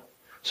port.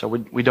 So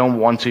we don't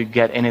want to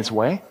get in its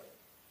way.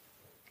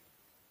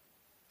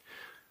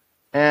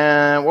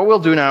 And what we'll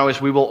do now is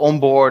we will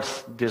onboard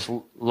this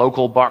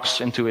local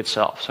box into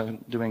itself, so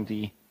doing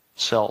the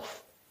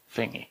self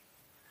thingy.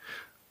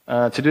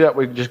 To do that,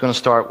 we're just going to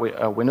start with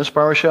a Windows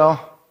PowerShell.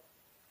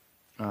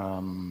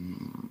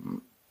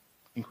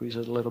 Increase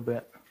it a little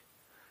bit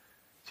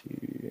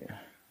to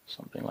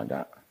something like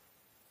that.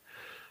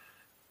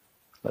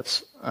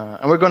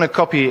 And we're going to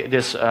copy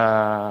this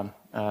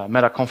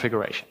meta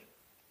configuration.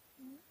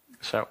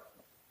 So,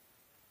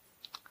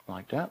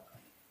 like that.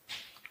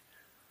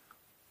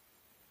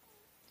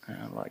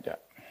 And like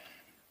that.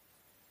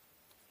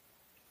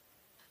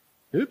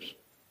 Oops.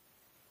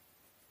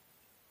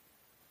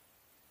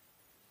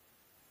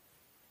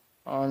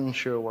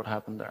 Unsure what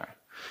happened there.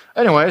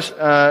 Anyways,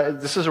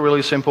 this is a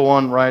really simple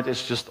one, right?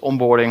 It's just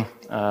onboarding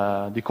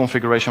the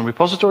configuration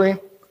repository.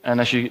 And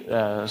as you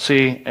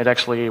see, it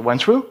actually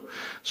went through.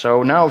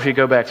 So now if you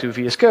go back to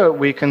VS Code,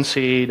 we can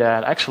see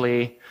that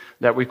actually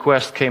that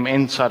request came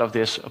inside of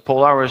this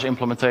Polaris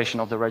implementation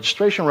of the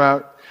registration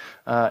route.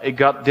 It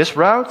got this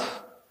route.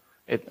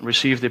 It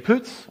received the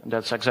put.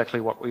 That's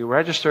exactly what we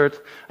registered.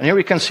 And here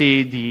we can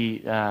see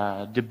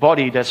the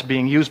body that's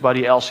being used by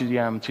the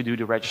LCDM to do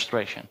the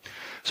registration.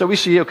 So we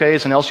see, okay,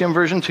 it's an LCM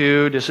version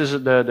 2. This is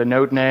the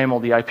node name, all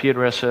the IP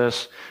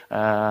addresses.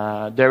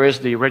 There is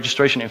the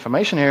registration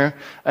information here.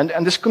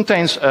 And this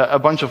contains a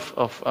bunch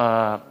of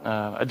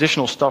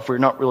additional stuff we're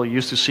not really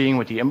used to seeing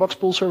with the inbox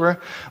pull server.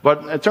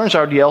 But it turns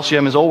out the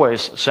LCM is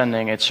always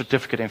sending its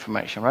certificate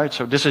information, right?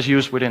 So this is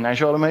used within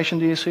Azure Automation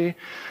DSC.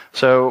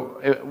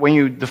 So when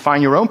you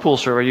define your own pull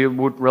server, you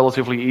would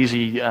relatively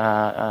easy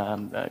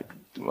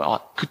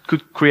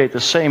could create the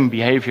same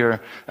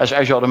behavior as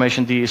Azure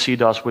Automation DSC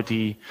does with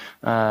the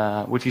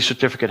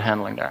certificate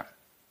handling there.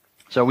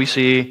 So we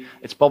see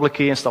it's public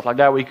key and stuff like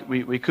that.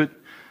 We could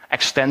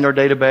extend our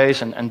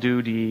database and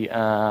do the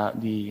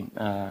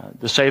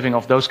saving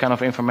of those kind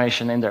of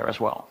information in there as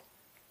well.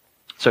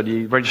 So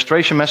the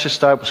registration message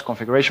type was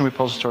configuration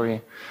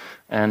repository,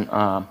 and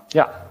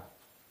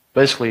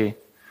basically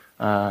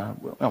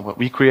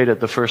we created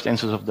the first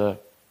instance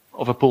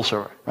of a pull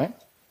server, right?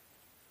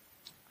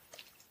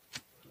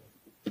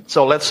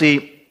 So let's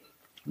see,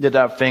 did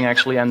that thing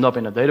actually end up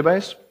in a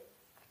database?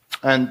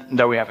 And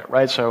there we have it,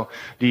 right? So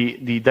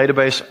the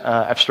database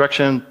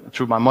abstraction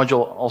through my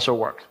module also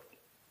worked.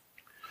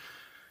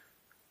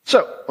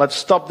 So let's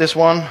stop this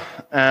one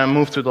and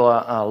move to the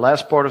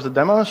last part of the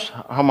demos.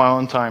 How am I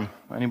on time?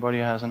 Anybody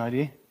has an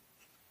idea?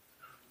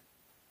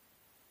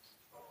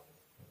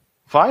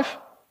 5?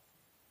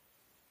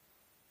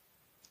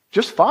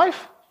 Just 5?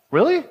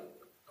 Really?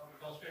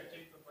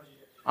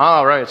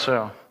 Ah, right,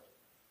 so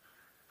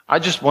I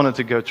just wanted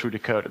to go through the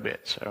code a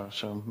bit.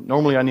 So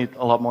normally I need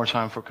a lot more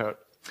time for code.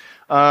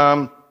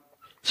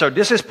 So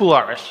this is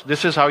Pullaris.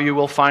 This is how you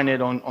will find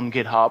it on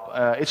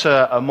GitHub. It's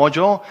a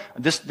module.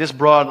 This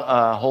brought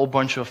a whole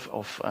bunch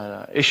of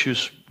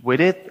issues with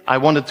it. I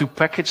wanted to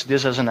package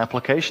this as an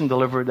application,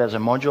 deliver it as a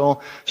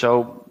module.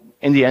 So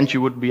in the end,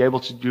 you would be able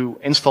to do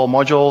install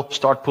module,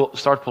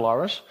 start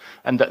Polaris,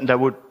 and that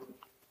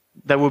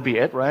would be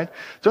it, right?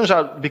 Turns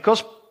out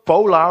because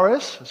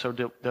Polaris, so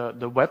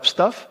the web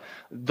stuff,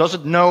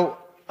 doesn't know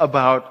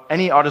about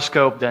any other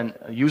scope than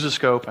user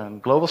scope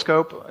and global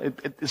scope.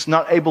 It's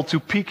not able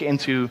to peek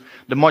into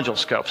the module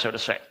scope, so to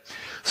say.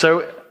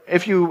 So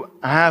if you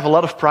have a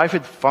lot of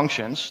private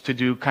functions to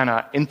do kind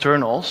of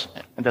internals,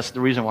 and that's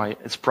the reason why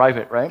it's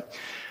private, right?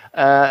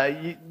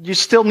 You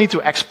still need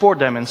to export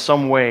them in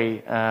some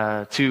way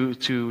to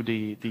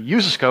the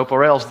user scope,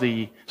 or else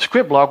the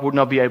script block would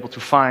not be able to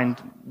find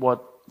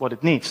what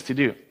it needs to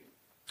do.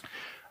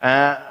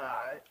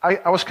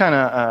 I was kind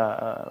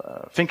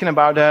of thinking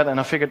about that, and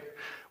I figured,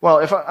 well,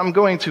 if I'm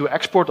going to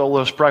export all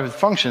those private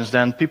functions,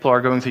 then people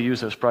are going to use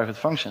those private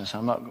functions.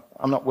 I'm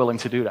not willing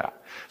to do that.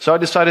 So I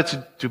decided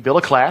to build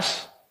a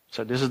class.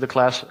 So this is the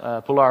class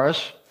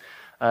Polaris.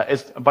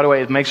 By the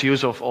way, it makes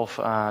use of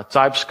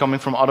types coming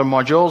from other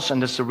modules,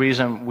 and that's the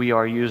reason we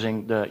are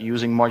using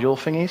module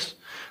thingies.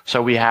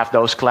 So we have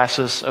those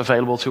classes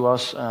available to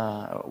us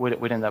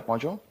within that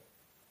module.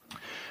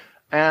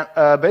 And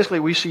basically,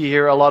 we see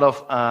here a lot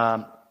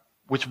of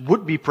which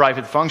would be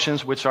private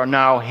functions, which are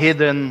now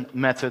hidden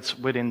methods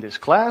within this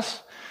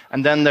class.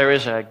 And then there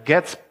is a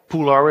get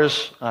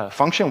Pullaris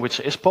function,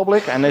 which is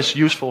public and is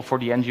useful for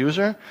the end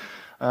user,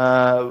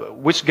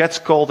 which gets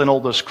called in all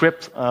the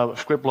script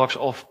blocks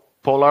of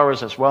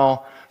Polaris as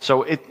well.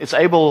 So it's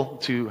able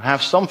to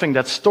have something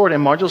that's stored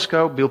in module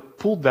scope, be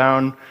pulled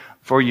down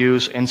for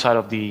use inside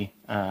of the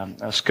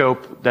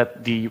scope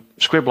that the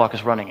script block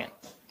is running in.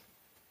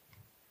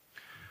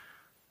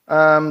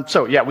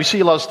 So yeah, we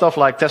see a lot of stuff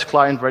like test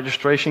client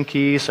registration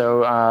key.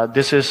 So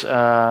this is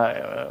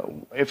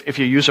if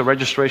you use a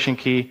registration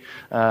key,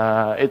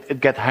 it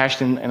gets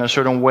hashed in a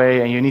certain way,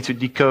 and you need to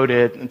decode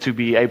it to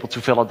be able to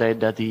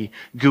validate that the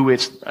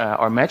GUIDs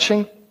are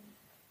matching.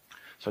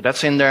 So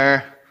that's in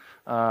there.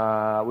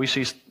 We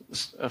see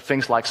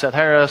things like set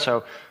header.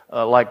 So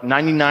like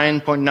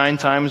 99.9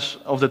 times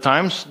of the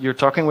times you're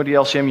talking with the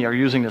LCM, you're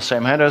using the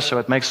same header. So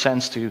it makes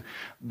sense to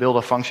build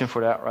a function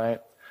for that, right?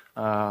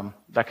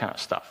 That kind of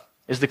stuff.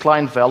 Is the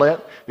client valid?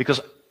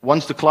 Because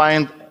once the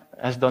client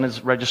has done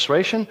its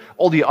registration,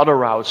 all the other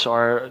routes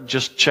are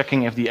just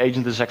checking if the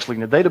agent is actually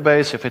in the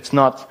database. If it's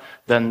not,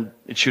 then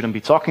it shouldn't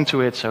be talking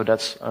to it. So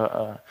that's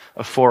a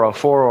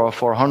 404 or a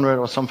 400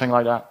 or something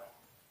like that.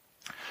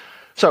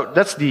 So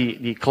that's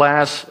the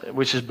class,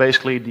 which is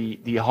basically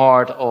the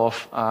heart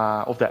of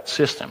that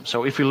system.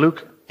 So if you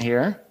look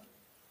here,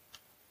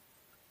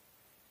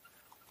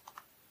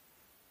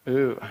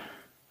 oh,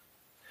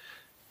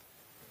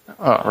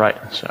 right.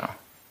 So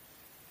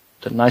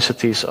the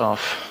niceties of.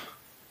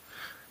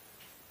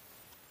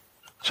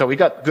 So we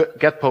got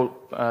get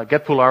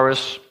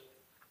Polaris.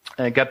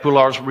 Get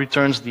Polaris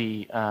returns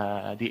the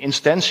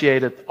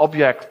instantiated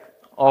object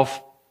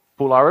of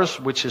Polaris,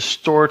 which is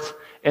stored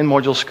in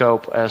module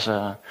scope as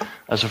a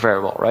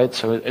variable, right?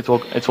 So it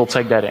will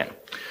take that in.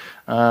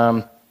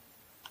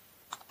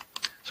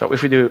 So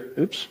if we do,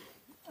 oops,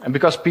 and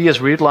because PS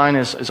readline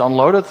is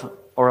unloaded,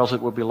 or else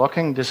it would be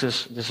locking. This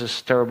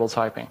is terrible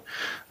typing.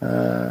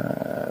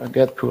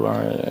 Get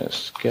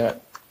Polaris,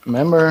 get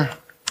member.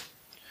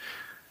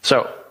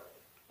 So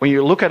when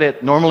you look at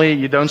it, normally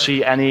you don't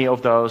see any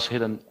of those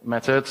hidden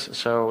methods.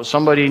 So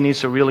somebody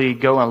needs to really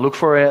go and look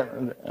for it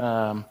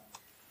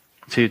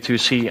to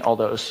see all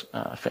those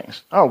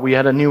things. Oh, we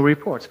had a new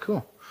report.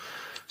 Cool.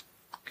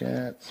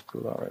 Get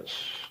Polaris,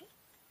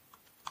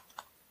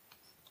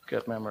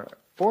 get member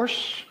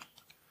force,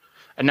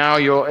 and now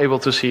you're able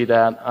to see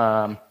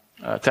that.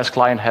 Test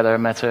client header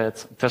method,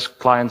 test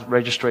client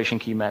registration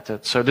key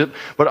method. So,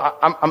 but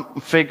I'm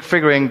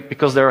figuring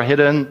because they're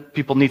hidden,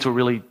 people need to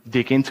really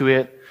dig into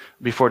it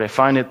before they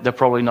find it. They're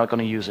probably not going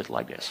to use it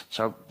like this.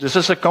 So this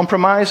is a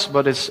compromise,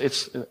 but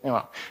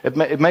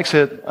it makes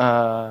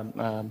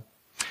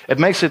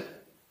it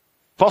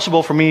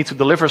possible for me to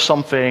deliver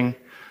something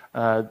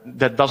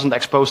that doesn't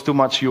expose too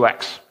much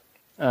UX,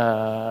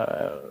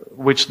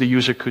 which the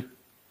user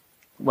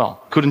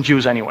couldn't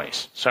use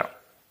anyways.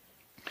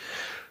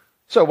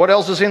 So what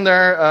else is in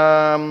there?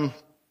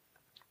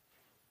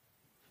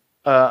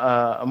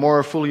 A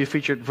more fully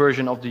featured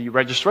version of the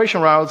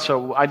registration route.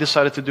 So I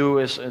decided to do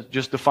is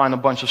just define a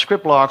bunch of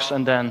script blocks,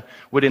 and then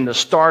within the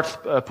start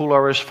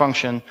Pullaris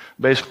function,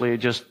 basically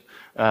just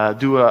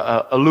do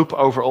a loop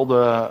over all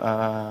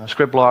the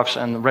script blocks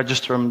and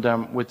register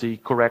them with the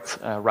correct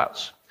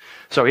routes.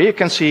 So here you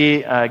can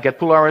see get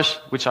Pullaris,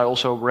 which I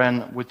also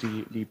ran with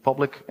the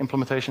public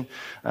implementation,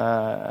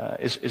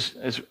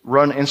 is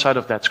run inside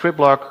of that script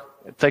block.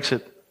 It takes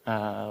it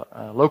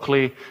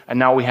locally, and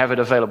now we have it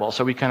available.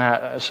 So we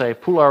can say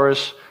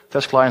Pullaris,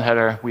 test client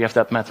header, we have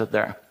that method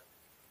there.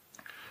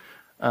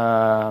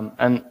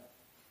 And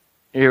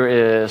here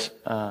is,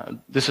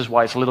 this is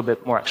why it's a little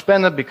bit more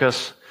expanded,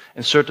 because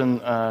in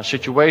certain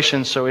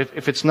situations, so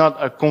if it's not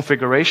a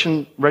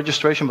configuration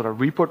registration, but a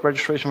report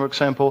registration, for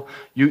example,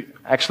 you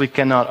actually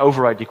cannot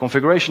override the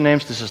configuration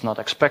names. This is not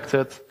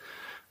expected.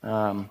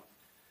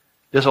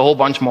 There's a whole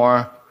bunch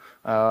more.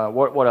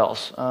 What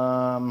else?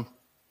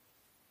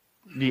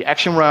 The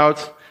action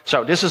route.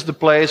 So this is the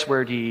place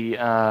where the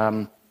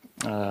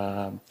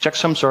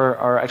checksums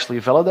are actually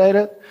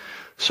validated.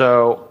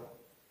 So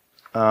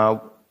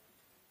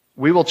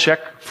we will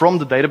check from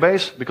the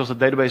database, because the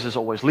database is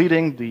always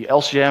leading. The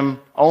LCM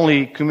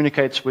only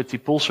communicates with the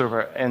pull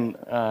server in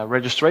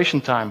registration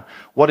time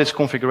what its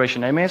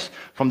configuration name is.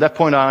 From that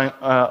point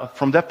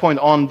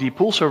on, the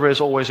pull server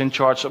is always in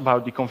charge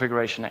about the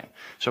configuration name.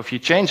 So if you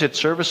change it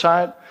server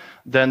side,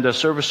 then the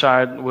server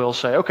side will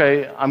say,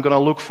 okay, I'm going to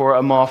look for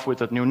a MOF with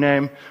that new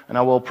name, and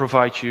I will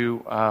provide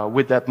you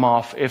with that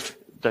MOF if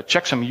the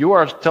checksum you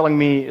are telling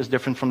me is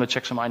different from the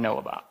checksum I know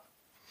about.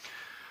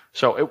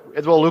 So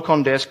it will look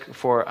on disk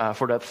for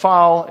that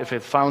file. If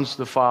it finds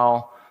the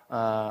file,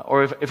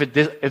 or if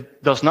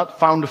it does not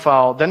find the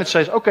file, then it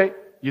says, okay,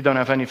 you don't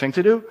have anything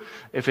to do.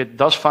 If it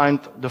does find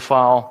the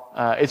file,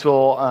 it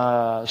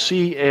will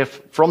see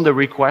if from the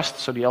request,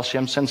 so the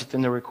LCM sends it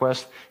in the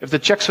request, if the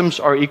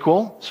checksums are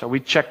equal. So we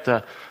check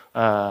the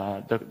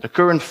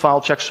current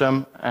file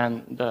checksum,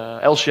 and the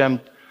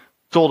LCM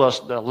told us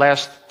the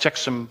last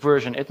checksum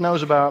version it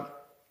knows about.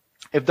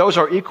 If those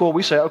are equal,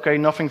 we say, okay,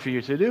 nothing for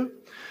you to do.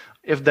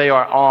 If they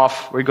are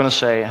off, we're going to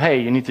say,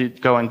 hey, you need to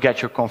go and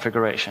get your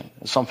configuration.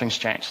 Something's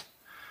changed.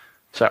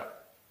 So,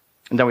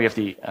 and then we have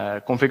the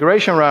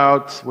configuration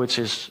route, which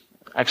is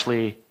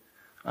actually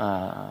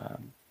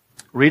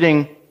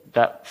reading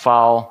that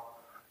file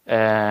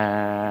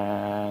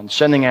and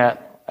sending it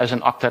as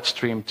an octet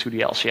stream to the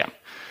LCM.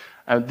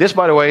 This,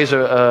 by the way, is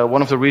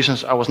one of the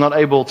reasons I was not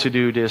able to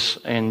do this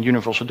in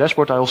Universal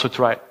Dashboard. I also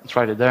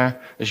tried it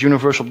there. This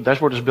Universal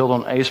Dashboard is built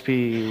on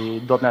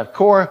ASP.NET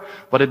Core,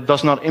 but it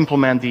does not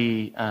implement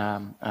the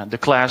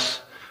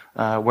class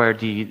where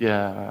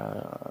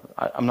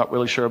I'm not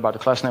really sure about the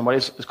class name, but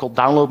it's called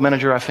Download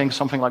Manager, I think,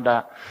 something like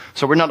that.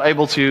 So we're not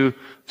able to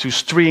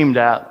stream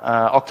that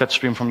octet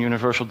stream from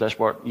Universal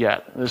Dashboard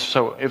yet.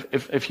 So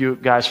if you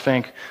guys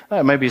think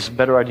maybe it's a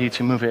better idea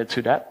to move it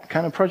to that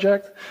kind of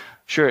project,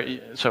 sure.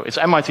 So it's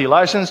MIT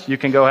licensed. You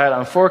can go ahead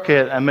and fork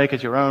it and make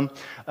it your own,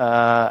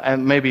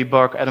 and maybe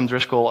bug Adam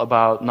Driscoll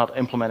about not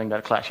implementing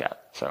that class yet.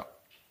 So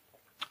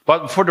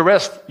But for the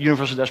rest,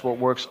 Universal Dashboard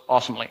works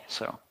awesomely.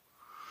 So,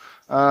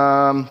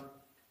 module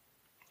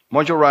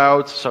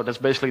route, so that's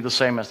basically the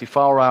same as the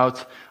file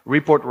route.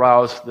 Report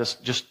route, that's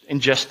just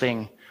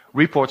ingesting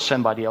reports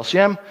sent by the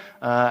LCM.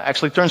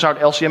 Actually, it turns out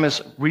LCM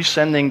is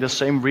resending the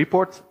same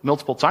report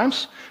multiple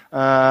times,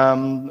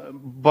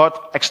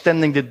 but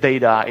extending the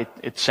data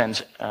it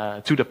sends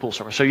to the pull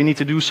server. So you need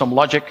to do some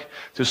logic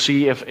to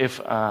see if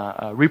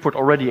a report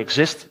already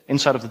exists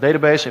inside of the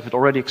database. If it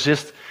already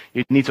exists,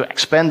 you need to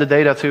expand the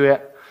data to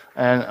it.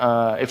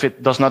 And if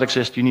it does not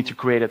exist, you need to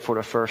create it for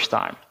the first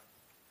time.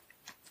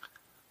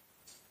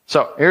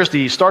 So here's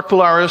the start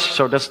Polaris.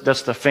 So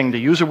that's the thing the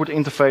user would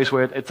interface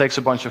with. It takes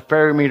a bunch of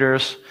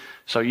parameters.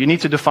 So you need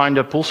to define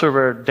the pull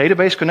server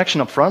database connection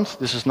up front.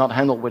 This is not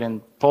handled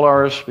within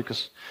Polaris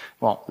because,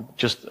 well,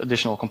 just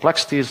additional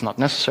complexity is not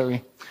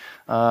necessary.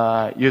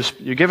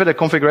 You give it a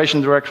configuration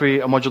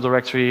directory, a module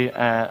directory,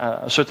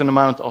 a certain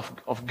amount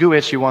of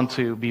GUIDs you want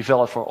to be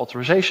valid for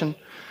authorization.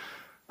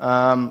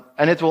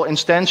 And it will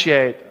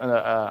instantiate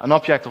an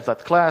object of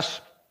that class.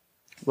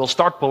 We'll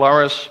start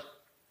Polaris.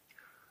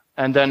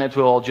 And then it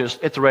will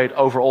just iterate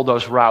over all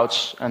those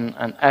routes and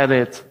add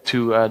it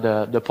to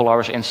the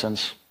Polaris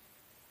instance,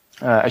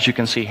 as you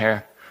can see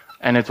here.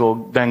 And it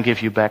will then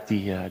give you back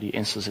the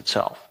instance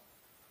itself.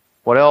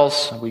 What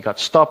else? We got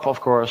stop,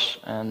 of course,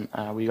 and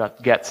we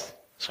got get.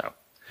 So,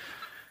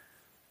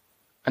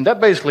 and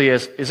that basically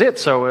is it.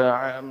 So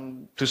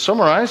to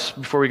summarize,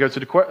 before we go to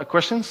the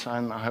questions,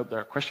 and I hope there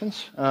are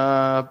questions.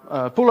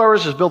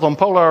 Pullaris is built on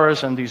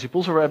Polaris and DC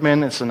Pull Server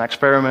Admin. It's an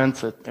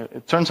experiment.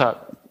 It turns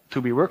out to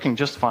be working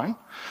just fine.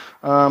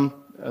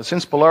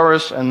 Since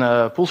Polaris and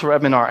Pull Server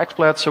Admin are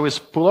explat, so is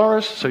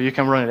Pullaris, so you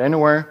can run it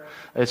anywhere.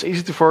 It's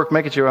easy to fork,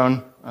 make it your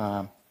own,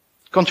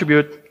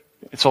 contribute.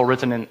 It's all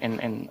written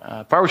in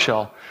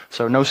PowerShell,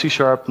 so no C#,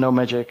 no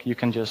magic. You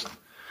can just,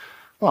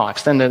 well,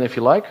 extend it if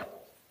you like.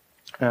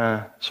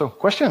 So,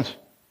 questions?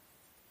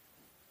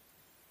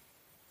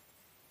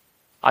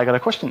 I got a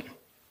question.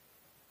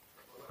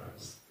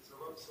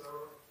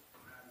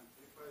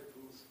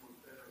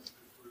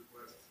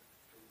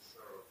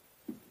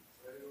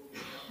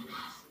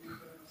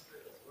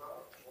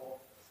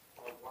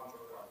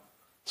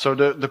 So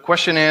the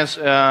question is,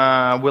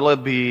 will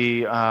it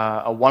be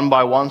a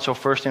one-by-one, so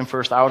first in,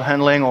 first out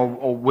handling,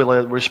 or will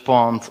it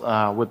respond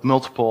with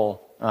multiple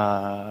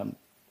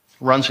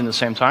runs in the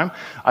same time?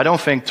 I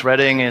don't think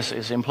threading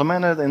is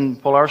implemented in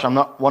Polaris. I'm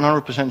not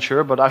 100%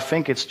 sure, but I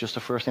think it's just a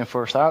first in,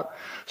 first out.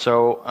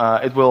 So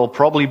it will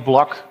probably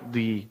block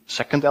the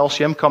second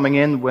LCM coming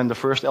in when the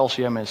first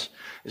LCM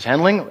is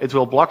handling. It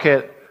will block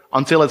it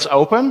until it's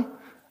open.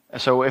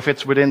 So if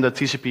it's within the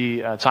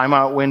TCP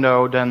timeout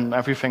window, then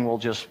everything will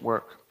just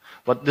work.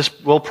 But this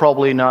will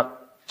probably not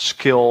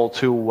scale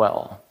too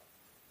well.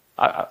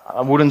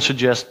 I wouldn't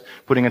suggest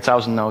putting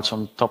 1,000 nodes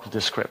on top of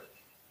this script.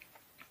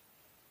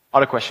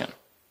 Other question?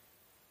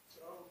 So,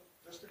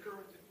 does the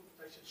current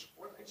implementation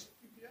support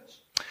HTTPS?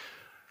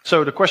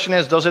 So the question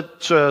is, does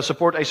it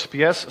support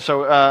HTTPS?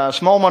 So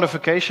small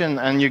modification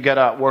and you get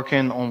it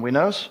working on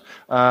Windows.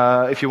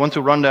 If you want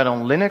to run that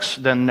on Linux,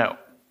 then no.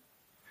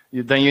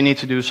 Then you need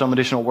to do some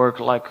additional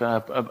work, like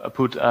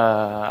put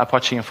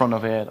Apache in front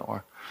of it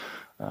or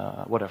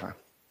whatever.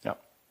 Yeah.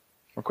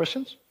 More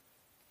questions?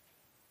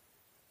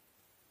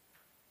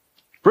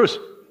 Bruce?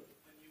 When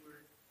you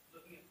were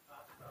looking at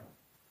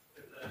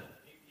there's an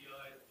API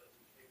that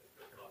doesn't take a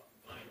script block and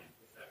bind it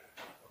to a second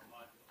or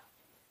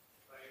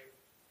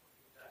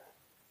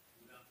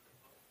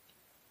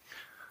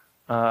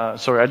module.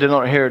 Sorry, I did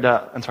not hear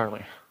that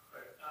entirely.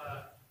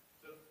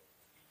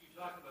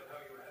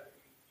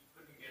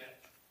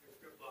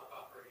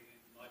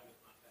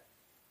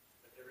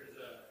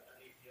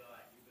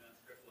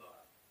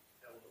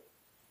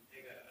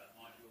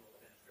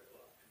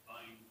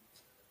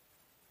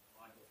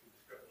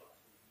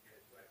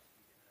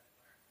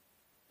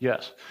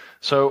 Yes.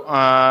 So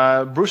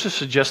Bruce is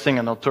suggesting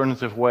an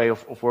alternative way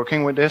of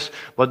working with this,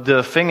 but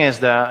the thing is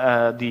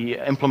that the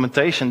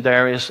implementation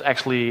there is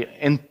actually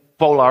in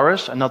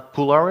Polaris and not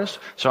Pullaris.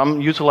 So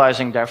I'm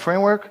utilizing their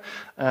framework,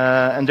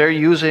 and they're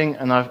using,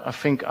 and I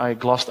think I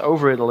glossed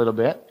over it a little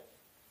bit.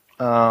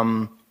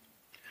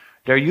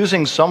 They're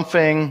using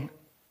something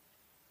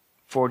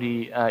for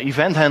the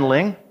event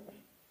handling,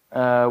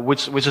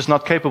 which is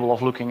not capable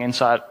of looking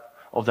inside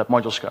of that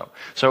module scope.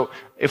 So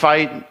if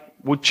I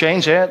would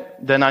change it,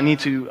 then I need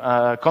to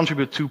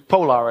contribute to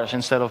Polaris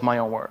instead of my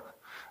own work.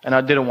 And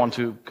I didn't want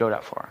to go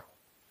that far.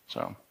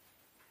 So,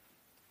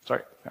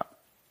 sorry. Yeah.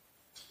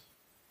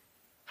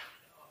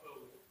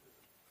 Also,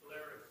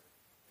 Polaris,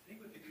 I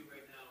think what they do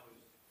right now is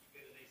you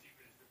get an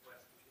asynchronous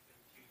request which you can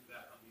queue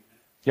back on the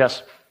event.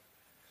 Yes.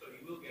 So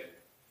you will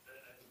get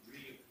a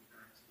degree of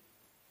concurrency.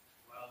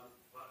 While the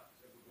request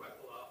will be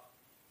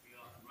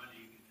off and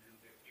running and then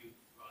they're queued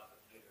to process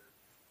later.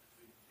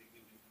 So you can take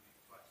new incoming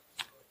requests.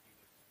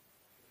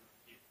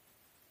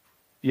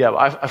 Yeah,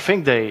 I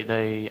think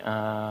they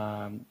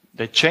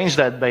changed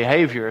that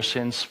behavior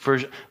since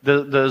the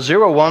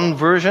 0.1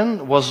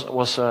 version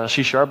was a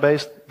C#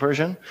 based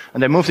version,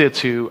 and they moved it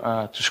to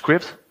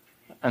script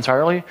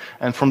entirely.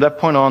 And from that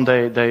point on,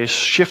 they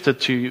shifted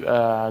to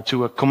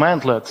a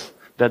commandlet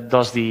that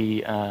does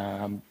the.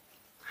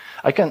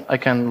 I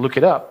can look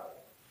it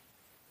up.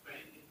 But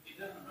it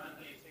doesn't run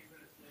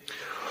asynchronously,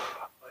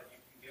 but you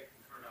can get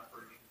concurrent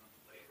operations on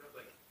the later,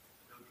 like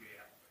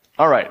Node.js.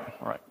 All right.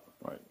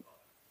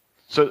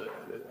 So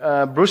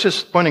Bruce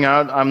is pointing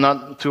out I'm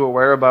not too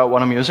aware about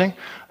what I'm using,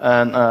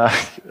 and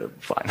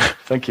fine.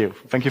 Thank you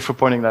for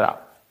pointing that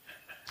out.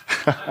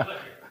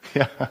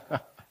 Yeah.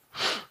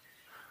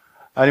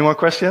 Any more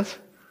questions?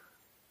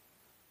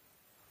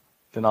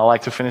 Then I'd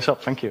like to finish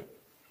up. Thank you.